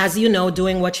as you know,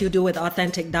 doing what you do with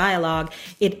authentic dialogue,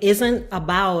 it isn't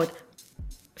about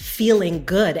feeling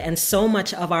good. And so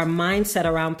much of our mindset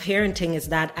around parenting is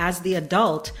that as the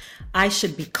adult, I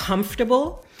should be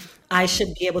comfortable. I should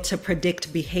be able to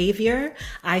predict behavior.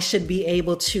 I should be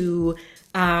able to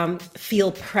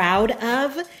feel proud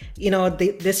of,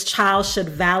 this child should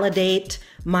validate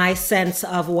my sense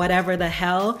of whatever the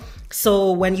hell.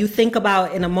 So when you think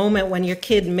about in a moment when your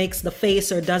kid makes the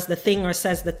face or does the thing or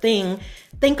says the thing,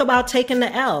 think about taking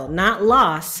the L, not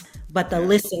loss, but the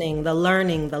listening, the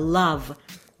learning, the love,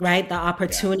 right? The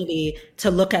opportunity to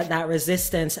look at that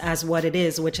resistance as what it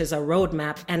is, which is a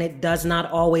roadmap, and it does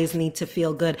not always need to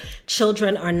feel good.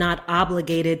 Children are not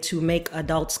obligated to make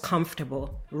adults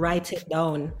comfortable. Write it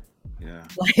down. Yeah.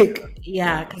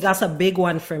 Because that's a big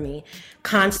one for me.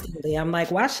 Constantly. I'm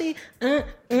like, why she, and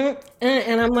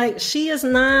I'm like, she is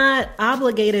not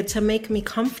obligated to make me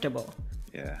comfortable.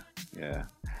 Yeah.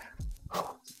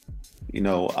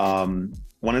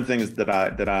 One of the things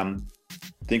that I'm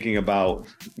thinking about,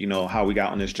 how we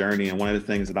got on this journey. And one of the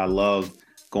things that I love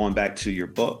going back to your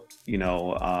book,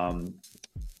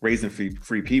 Raising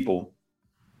Free People,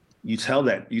 you tell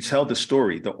the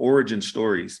story, the origin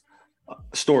story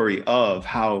of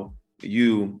how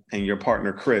you and your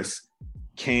partner, Chris,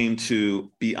 came to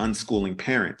be unschooling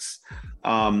parents.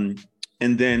 And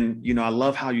then, I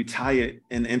love how you tie it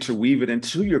and interweave it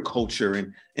into your culture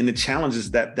and the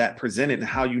challenges that presented and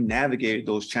how you navigated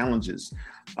those challenges.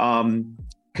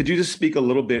 Could you just speak a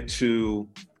little bit to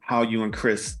how you and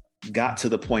Chris got to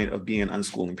the point of being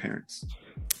unschooling parents?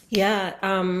 Yeah.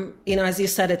 As you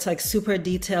said, it's like super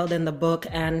detailed in the book.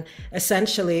 And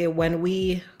essentially when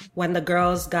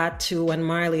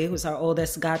Marley, who's our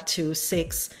oldest, got to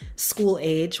 6 school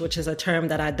age, which is a term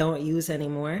that I don't use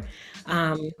anymore,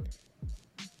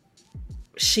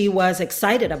 she was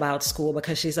excited about school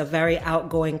because she's a very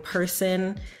outgoing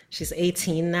person. She's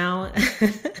 18 now,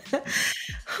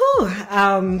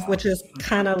 which is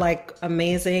kind of like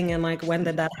amazing. And like, when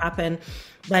did that happen?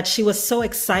 But she was so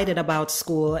excited about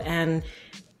school. And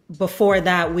before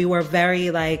that, we were very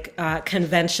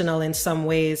conventional in some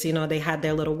ways. They had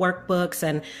their little workbooks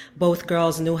and both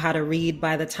girls knew how to read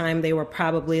by the time they were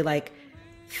probably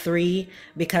 3,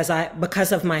 because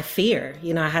of my fear.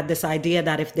 I had this idea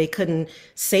that if they couldn't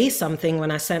say something when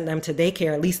I sent them to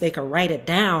daycare, at least they could write it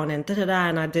down and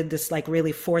and I did this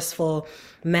really forceful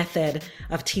method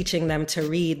of teaching them to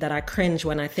read that I cringe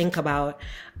when I think about.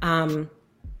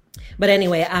 But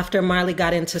anyway, after Marley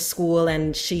got into school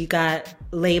and she got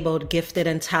labeled gifted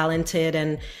and talented,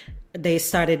 and they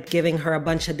started giving her a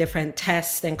bunch of different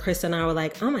tests, and Chris and I were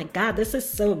like, oh my God, this is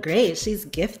so great. She's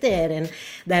gifted. And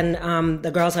then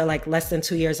the girls are less than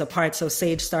 2 years apart. So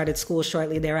Sage started school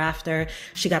shortly thereafter.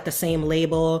 She got the same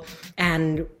label.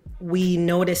 And we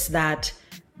noticed that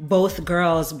both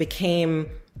girls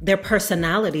their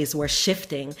personalities were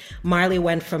shifting. Marley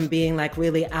went from being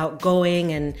really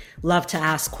outgoing and loved to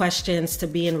ask questions to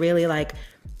being really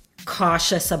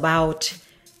cautious about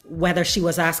whether she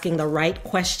was asking the right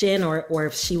question or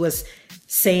if she was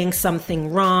saying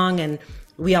something wrong. And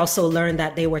we also learned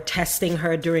that they were testing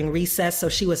her during recess, so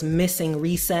she was missing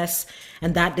recess,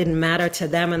 and that didn't matter to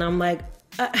them. And I'm like,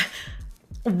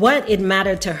 what it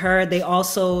mattered to her. They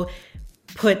also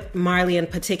put Marley in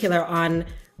particular on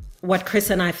what Chris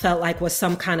and I felt like was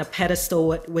some kind of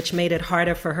pedestal, which made it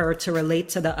harder for her to relate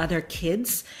to the other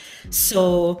kids.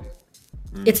 So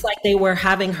it's like they were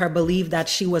having her believe that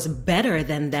she was better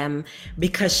than them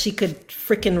because she could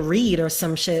freaking read or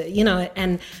some shit, you know.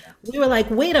 And we were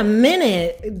like, wait a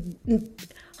minute.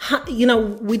 You know,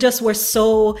 we just were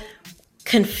so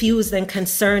confused and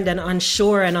concerned and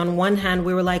unsure. And on one hand,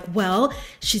 we were like, well,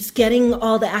 she's getting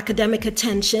all the academic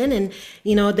attention, and,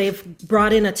 you know, they've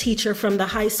brought in a teacher from the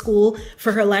high school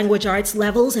for her language arts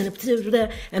levels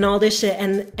and all this shit.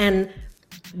 And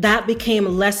that became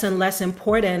less and less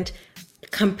important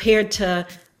compared to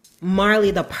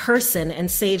Marley the person and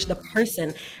Sage the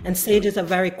person. And Sage is a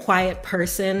very quiet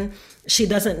person. She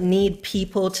doesn't need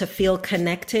people to feel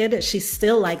connected. She's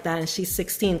still like that, and she's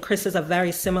 16. Chris is a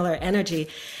very similar energy.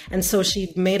 And so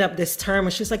she made up this term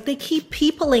where she's like, they keep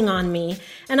peopling on me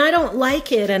and I don't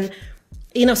like it. And,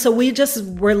 you know, so we just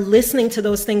were listening to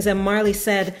those things. And Marley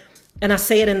said, and I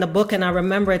say it in the book, and I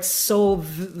remember it so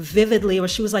vividly, where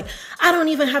she was like, I don't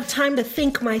even have time to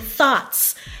think my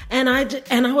thoughts. And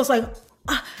I was like,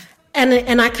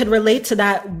 and I could relate to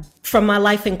that from my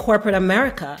life in corporate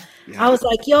America. Yeah. I was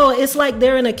like, yo, it's like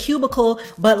they're in a cubicle,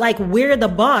 but like we're the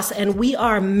boss and we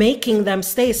are making them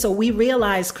stay. So we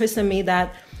realized, Chris and me,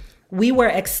 that we were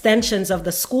extensions of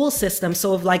the school system.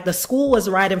 So if like the school was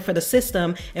riding for the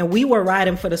system and we were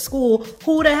riding for the school,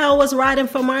 who the hell was riding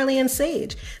for Marley and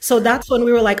Sage? So that's when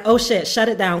we were like, oh shit, shut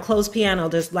it down, close piano,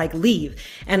 just like leave.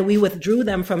 And we withdrew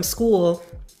them from school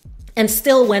and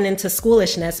still went into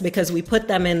schoolishness because we put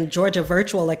them in Georgia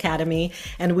Virtual Academy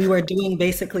and we were doing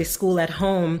basically school at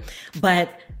home. But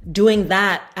doing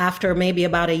that after maybe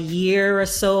about a year or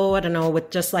so, I don't know, with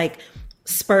just like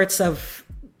spurts of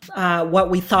what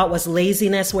we thought was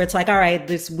laziness, where it's like, all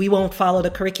right, we won't follow the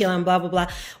curriculum, blah, blah, blah.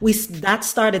 That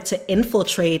started to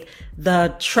infiltrate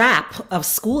the trap of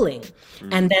schooling.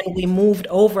 And then we moved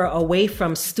over away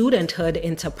from studenthood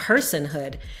into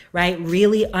personhood, right?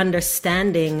 Really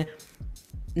understanding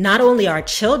not only our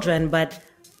children, but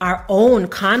our own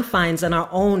confines and our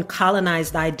own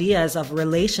colonized ideas of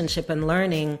relationship and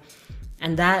learning.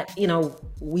 And that, you know,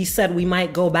 we said we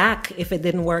might go back if it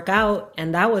didn't work out.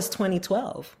 And that was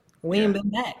 2012. We ain't been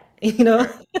back, you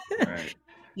know? Right.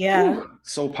 Yeah. Ooh,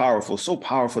 so powerful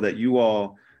that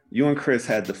you and Chris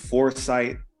had the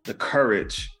foresight, the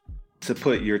courage to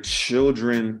put your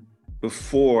children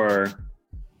before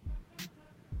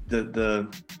the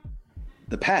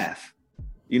path,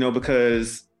 you know,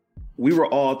 because we were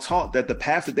all taught that the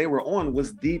path that they were on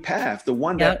was the path, the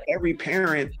one that every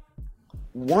parent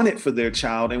wanted for their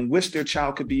child and wished their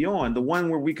child could be on, the one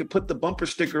where we could put the bumper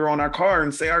sticker on our car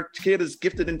and say our kid is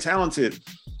gifted and talented.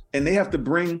 And they have to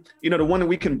bring, you know, the one that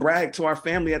we can brag to our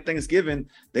family at Thanksgiving,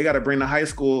 they got to bring the high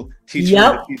school teacher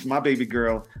to teach my baby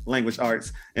girl language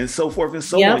arts and so forth and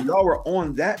so on. Y'all were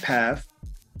on that path.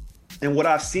 And what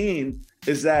I've seen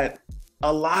is that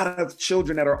a lot of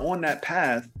children that are on that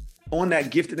path, on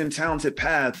that gifted and talented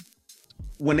path,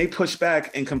 when they push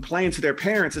back and complain to their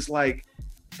parents, it's like,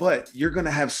 but you're going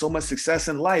to have so much success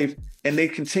in life, and they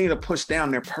continue to push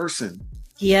down their person.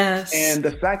 Yes. And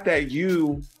the fact that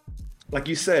you, like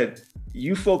you said,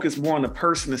 you focus more on the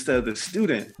person instead of the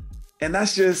student. And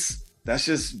that's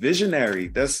just visionary.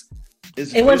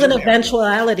 It was an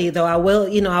eventuality though. I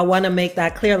want to make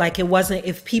that clear. Like it wasn't,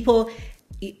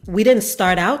 we didn't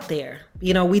start out there.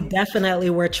 You know, we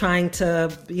definitely were trying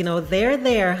to, you know, they're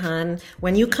there, hun.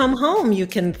 When you come home, you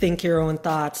can think your own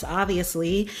thoughts,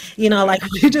 obviously. You know, like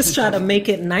we just try to make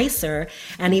it nicer.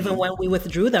 And even when we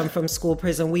withdrew them from school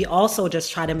prison, we also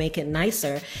just try to make it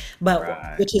nicer.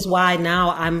 But which is why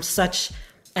now I'm such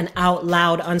an out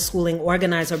loud unschooling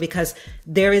organizer, because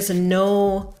there is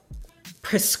no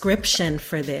prescription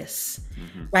for this.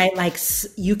 Right? Like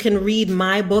you can read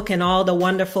my book and all the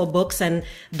wonderful books, and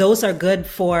those are good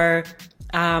for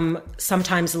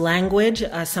sometimes language,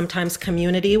 sometimes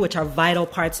community, which are vital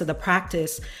parts of the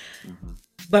practice.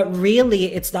 But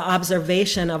really, it's the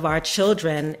observation of our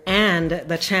children and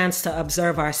the chance to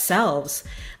observe ourselves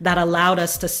that allowed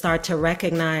us to start to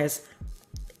recognize,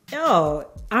 yo,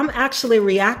 I'm actually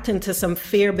reacting to some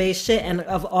fear-based shit. And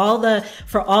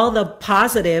for all the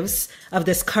positives of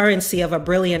this currency of a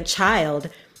brilliant child,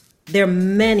 there are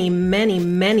many, many,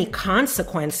 many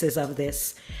consequences of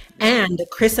this. And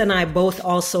Chris and I both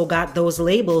also got those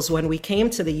labels when we came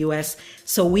to the US.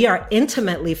 So we are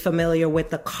intimately familiar with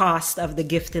the cost of the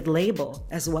gifted label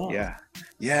as well. Yeah.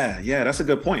 That's a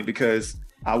good point, because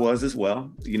I was as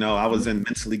well. I was in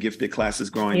mentally gifted classes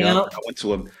growing up. I went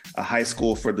to a high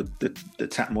school for the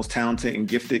most talented and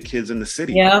gifted kids in the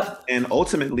city. And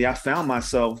ultimately, I found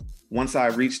myself, once I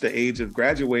reached the age of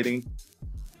graduating,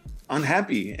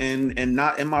 unhappy and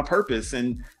not in my purpose,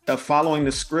 and following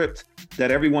the script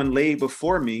that everyone laid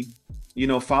before me,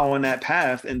 following that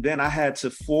path. And then I had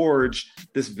to forge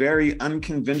this very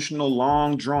unconventional,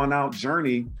 long, drawn out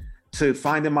journey to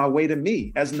finding my way to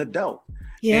me as an adult.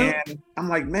 And I'm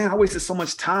like, man, I wasted so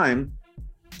much time.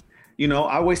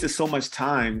 I wasted so much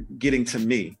time getting to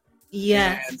me.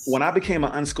 Yes. And when I became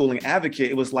an unschooling advocate,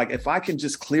 it was like, if I can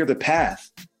just clear the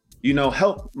path,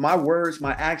 help my words,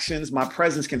 my actions, my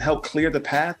presence can help clear the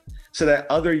path so that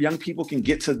other young people can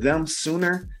get to them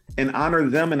sooner and honor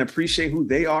them and appreciate who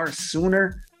they are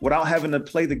sooner without having to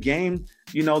play the game,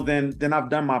 then I've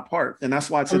done my part. And that's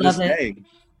why to this day,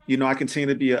 I continue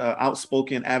to be an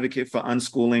outspoken advocate for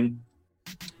unschooling.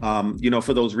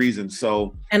 For those reasons.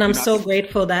 So, and I'm so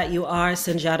grateful that you are,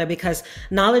 Sunjata, because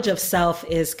knowledge of self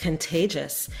is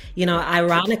contagious.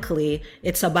 Ironically,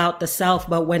 it's about the self,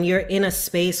 but when you're in a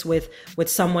space with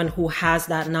someone who has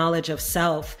that knowledge of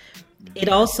self, it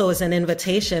also is an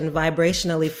invitation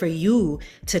vibrationally for you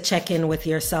to check in with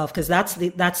yourself, because that's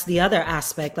the other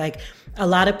aspect. Like, a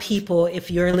lot of people,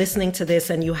 if you're listening to this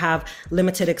and you have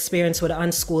limited experience with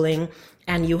unschooling,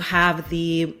 and you have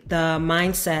the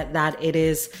mindset that it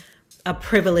is a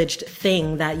privileged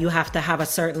thing, that you have to have a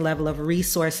certain level of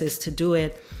resources to do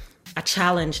it, I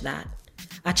challenge that.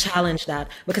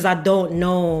 Because I don't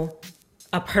know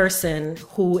a person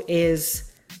who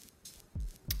is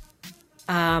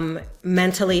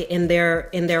mentally in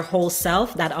their whole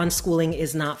self that unschooling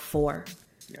is not for.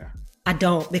 Yeah. I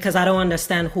don't, because I don't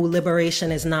understand who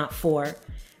liberation is not for.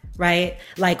 Right?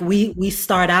 Like we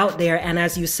start out there, and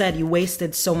as you said, you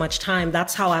wasted so much time.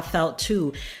 That's how I felt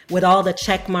too, with all the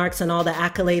check marks and all the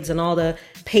accolades and all the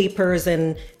papers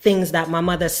and things that my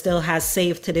mother still has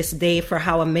saved to this day for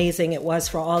how amazing it was,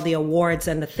 for all the awards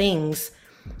and the things.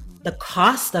 The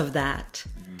cost of that,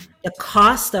 the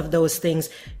cost of those things,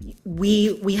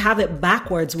 we have it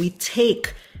backwards. We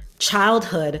take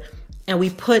childhood and we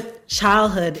put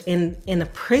childhood in a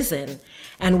prison.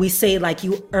 And we say, like,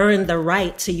 you earn the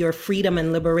right to your freedom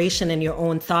and liberation in your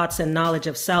own thoughts and knowledge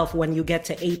of self when you get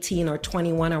to 18 or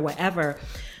 21 or whatever.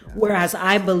 Whereas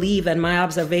I believe, and my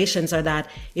observations are that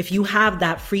if you have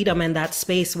that freedom and that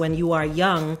space when you are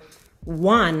young,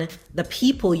 one, the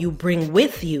people you bring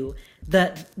with you,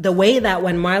 the way that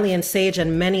when Marley and Sage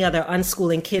and many other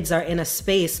unschooling kids are in a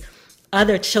space,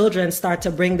 other children start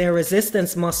to bring their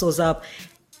resistance muscles up.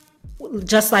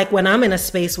 Just like when I'm in a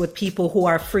space with people who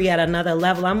are free at another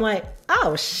level, I'm like,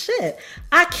 oh shit,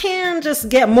 I can just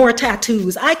get more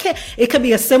tattoos. It could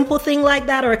be a simple thing like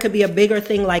that, or it could be a bigger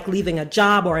thing like leaving a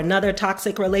job or another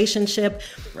toxic relationship.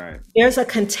 Right. There's a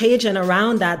contagion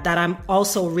around that I'm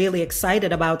also really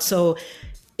excited about. So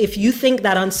if you think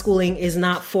that unschooling is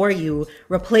not for you,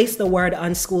 replace the word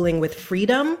unschooling with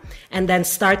freedom, and then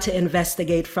start to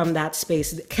investigate from that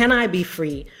space. Can I be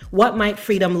free? What might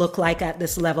freedom look like at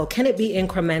this level? Can it be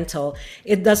incremental?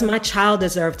 Does my child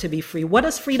deserve to be free? What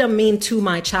does freedom mean to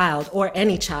my child or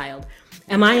any child?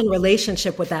 Am I in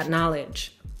relationship with that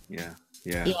knowledge? Yeah.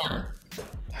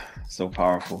 So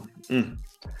powerful.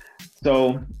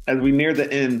 So as we near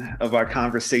the end of our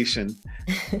conversation,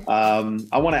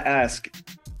 I want to ask,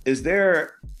 is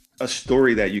there a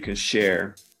story that you can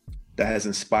share that has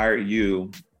inspired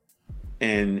you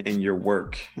in your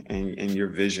work and in your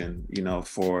vision,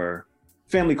 for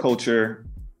family culture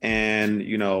and,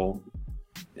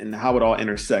 and how it all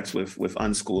intersects with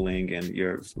unschooling and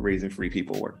your raising free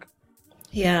people work?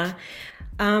 Yeah.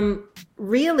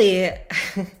 Really,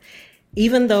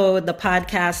 even though the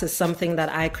podcast is something that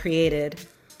I created,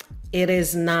 it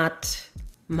is not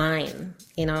mine.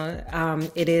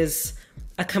 It is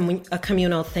a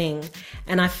communal thing.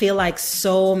 And I feel like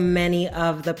so many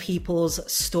of the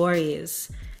people's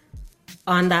stories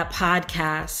on that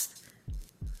podcast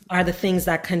are the things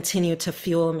that continue to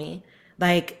fuel me.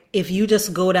 Like, if you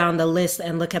just go down the list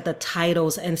and look at the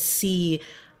titles and see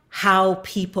how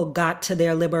people got to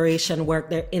their liberation work,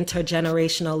 their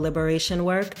intergenerational liberation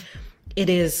work,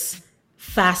 it is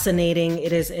fascinating.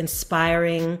 It is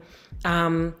inspiring.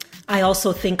 I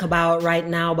also think about right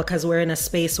now, because we're in a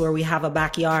space where we have a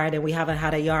backyard and we haven't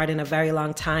had a yard in a very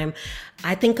long time.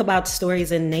 I think about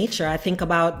stories in nature. I think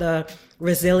about the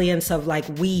resilience of like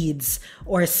weeds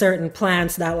or certain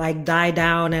plants that like die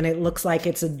down and it looks like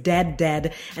it's a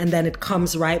dead, and then it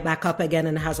comes right back up again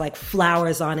and has like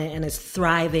flowers on it and is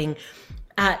thriving.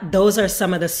 Those are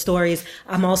some of the stories.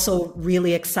 I'm also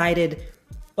really excited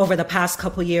over the past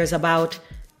couple years about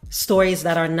stories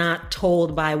that are not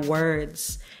told by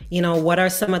words. You know, what are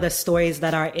some of the stories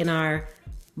that are in our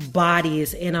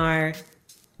bodies, in our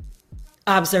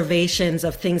observations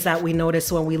of things that we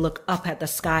notice when we look up at the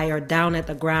sky or down at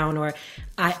the ground? Or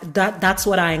that's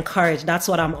what I encourage. That's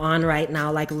what I'm on right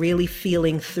now, like really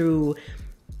feeling through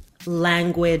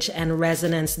language and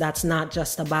resonance that's not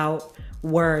just about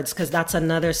words, because that's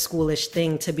another schoolish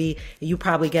thing to be. You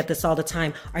probably get this all the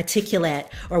time, articulate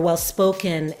or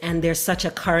well-spoken, and there's such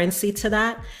a currency to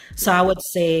that. So I would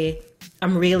say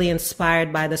I'm really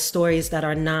inspired by the stories that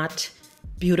are not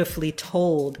beautifully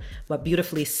told, but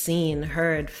beautifully seen,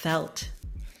 heard, felt.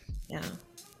 Yeah.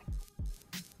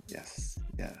 Yes.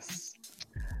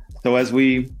 So as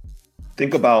we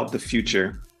think about the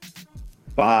future,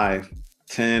 5,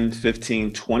 10,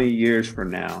 15, 20 years from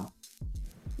now,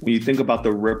 when you think about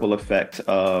the ripple effect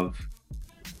of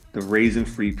the Raising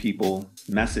Free People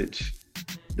message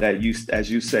that you,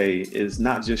 as you say, is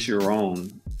not just your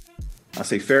own, I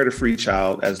say Fair to Free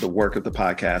Child as the work of the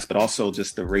podcast, but also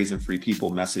just the Raising Free People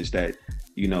message that,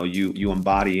 you know, you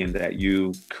embody and that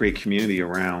you create community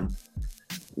around.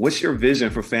 What's your vision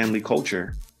for family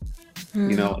culture,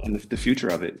 you know, and the future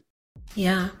of it?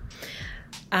 Yeah.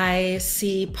 I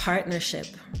see partnership.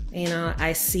 You know,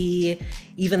 I see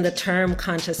even the term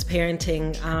conscious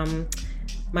parenting.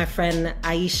 My friend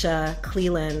Aisha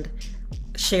Cleland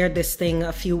shared this thing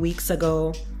a few weeks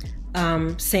ago,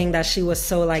 saying that she was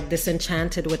so like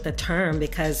disenchanted with the term,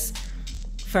 because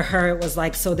for her it was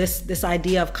like, so this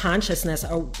idea of consciousness,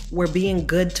 we're being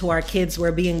good to our kids,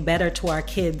 we're being better to our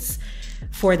kids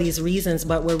for these reasons,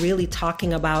 but we're really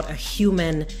talking about a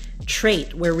human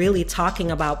trait. We're really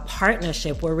talking about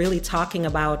partnership. We're really talking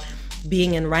about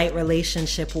being in right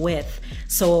relationship with.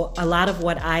 So a lot of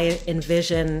what I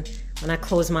envision when I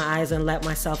close my eyes and let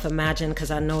myself imagine,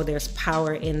 because I know there's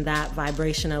power in that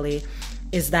vibrationally,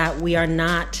 is that we are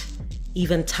not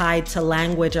even tied to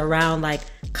language around like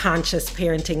conscious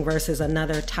parenting versus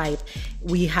another type.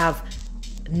 We have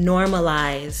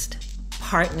normalized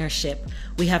partnership.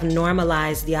 We have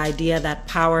normalized the idea that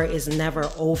power is never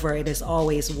over, it is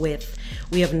always with.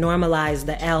 We have normalized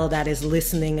the L that is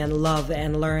listening and love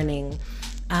and learning.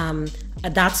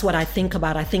 That's what I think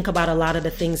about. I think about a lot of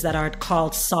the things that are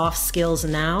called soft skills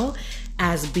now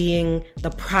as being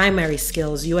the primary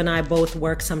skills. You and I both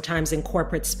work sometimes in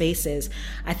corporate spaces.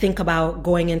 I think about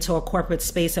going into a corporate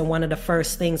space and one of the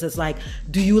first things is like,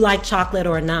 do you like chocolate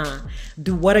or not?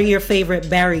 What are your favorite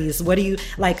berries? What do you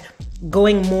like?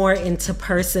 Going more into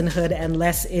personhood and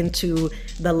less into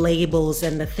the labels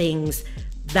and the things,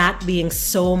 that being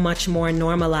so much more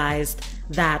normalized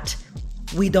that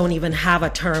we don't even have a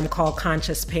term called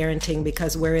conscious parenting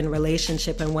because we're in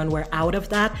relationship. And when we're out of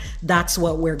that, that's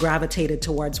what we're gravitated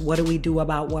towards. What do we do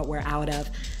about what we're out of?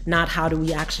 Not how do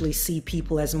we actually see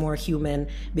people as more human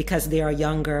because they are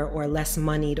younger or less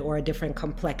moneyed or a different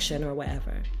complexion or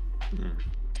whatever.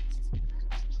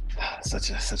 Such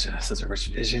a rich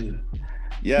vision.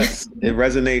 Yes, it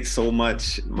resonates so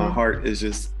much. My heart is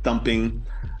just thumping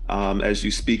as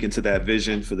you speak into that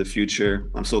vision for the future.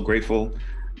 I'm so grateful,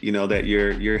 you know, that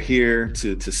you're here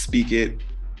to speak it,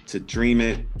 to dream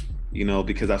it, you know,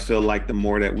 because I feel like the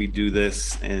more that we do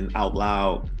this and out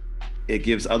loud, it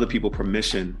gives other people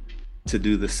permission to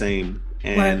do the same.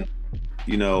 And,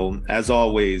 you know, as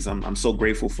always, I'm so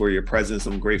grateful for your presence.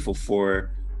 I'm grateful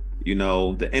for, you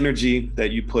know, the energy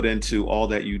that you put into all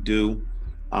that you do.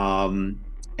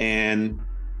 And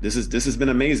this has been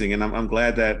amazing. And I'm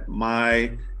glad that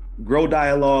my Grow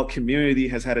Dialogue community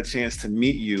has had a chance to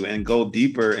meet you and go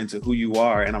deeper into who you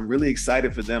are. And I'm really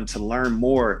excited for them to learn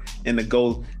more and to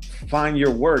go find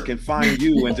your work and find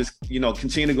you and just, you know,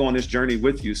 continue to go on this journey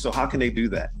with you. So how can they do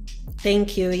that?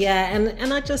 Thank you. Yeah.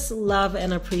 And I just love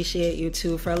and appreciate you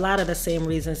too for a lot of the same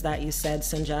reasons that you said,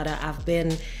 Sunjata. I've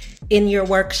been in your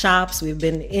workshops. We've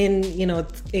been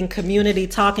in community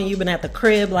talking. You've been at the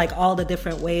crib, like all the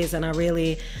different ways. And I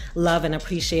really love and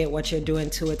appreciate what you're doing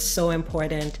too. It's so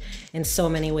important in so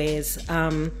many ways.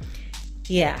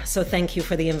 So thank you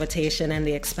for the invitation and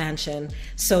the expansion.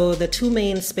 So the two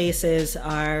main spaces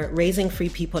are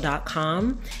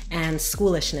raisingfreepeople.com and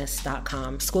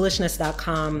schoolishness.com.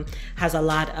 Schoolishness.com has a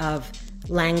lot of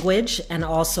language and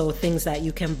also things that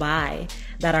you can buy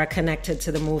that are connected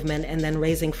to the movement. And then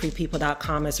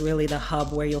raisingfreepeople.com is really the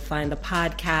hub where you'll find the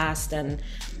podcast and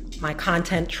my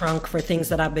content trunk for things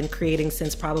that I've been creating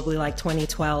since probably like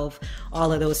 2012.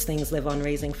 All of those things live on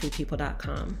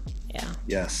raisingfreepeople.com. Yeah.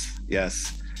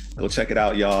 Yes. Go check it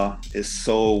out, y'all. It's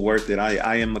so worth it.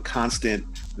 I am a constant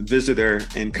visitor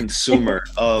and consumer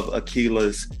of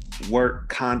Akilah's work,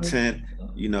 content,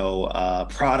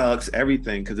 products,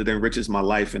 everything, because it enriches my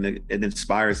life and it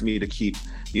inspires me to keep,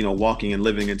 walking and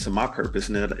living into my purpose.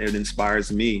 And it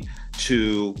inspires me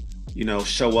to,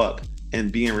 show up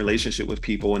and be in relationship with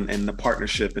people and the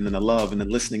partnership and then the love and the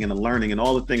listening and the learning and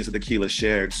all the things that Akilah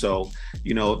shared. So,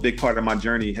 a big part of my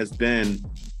journey has been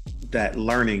that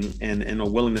learning and a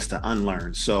willingness to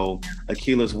unlearn. So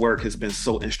Akilah's work has been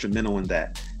so instrumental in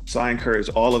that. So I encourage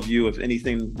all of you, if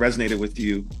anything resonated with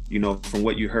you, from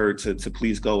what you heard, to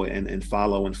please go and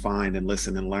follow and find and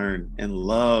listen and learn and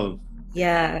love.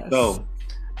 Yes. So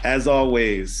as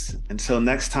always, until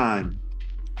next time,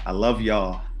 I love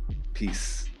y'all.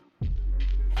 Peace.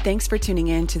 Thanks for tuning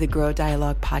in to the Grow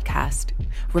Dialogue podcast.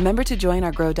 Remember to join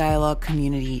our Grow Dialogue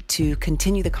community to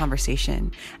continue the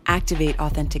conversation, activate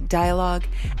authentic dialogue,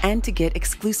 and to get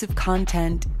exclusive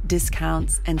content,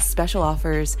 discounts, and special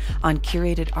offers on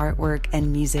curated artwork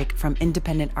and music from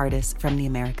independent artists from the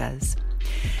Americas.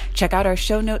 Check out our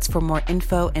show notes for more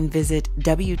info and visit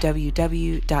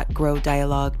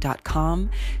www.growdialogue.com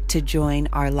to join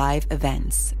our live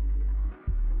events.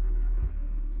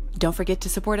 Don't forget to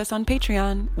support us on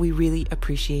Patreon. We really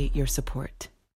appreciate your support.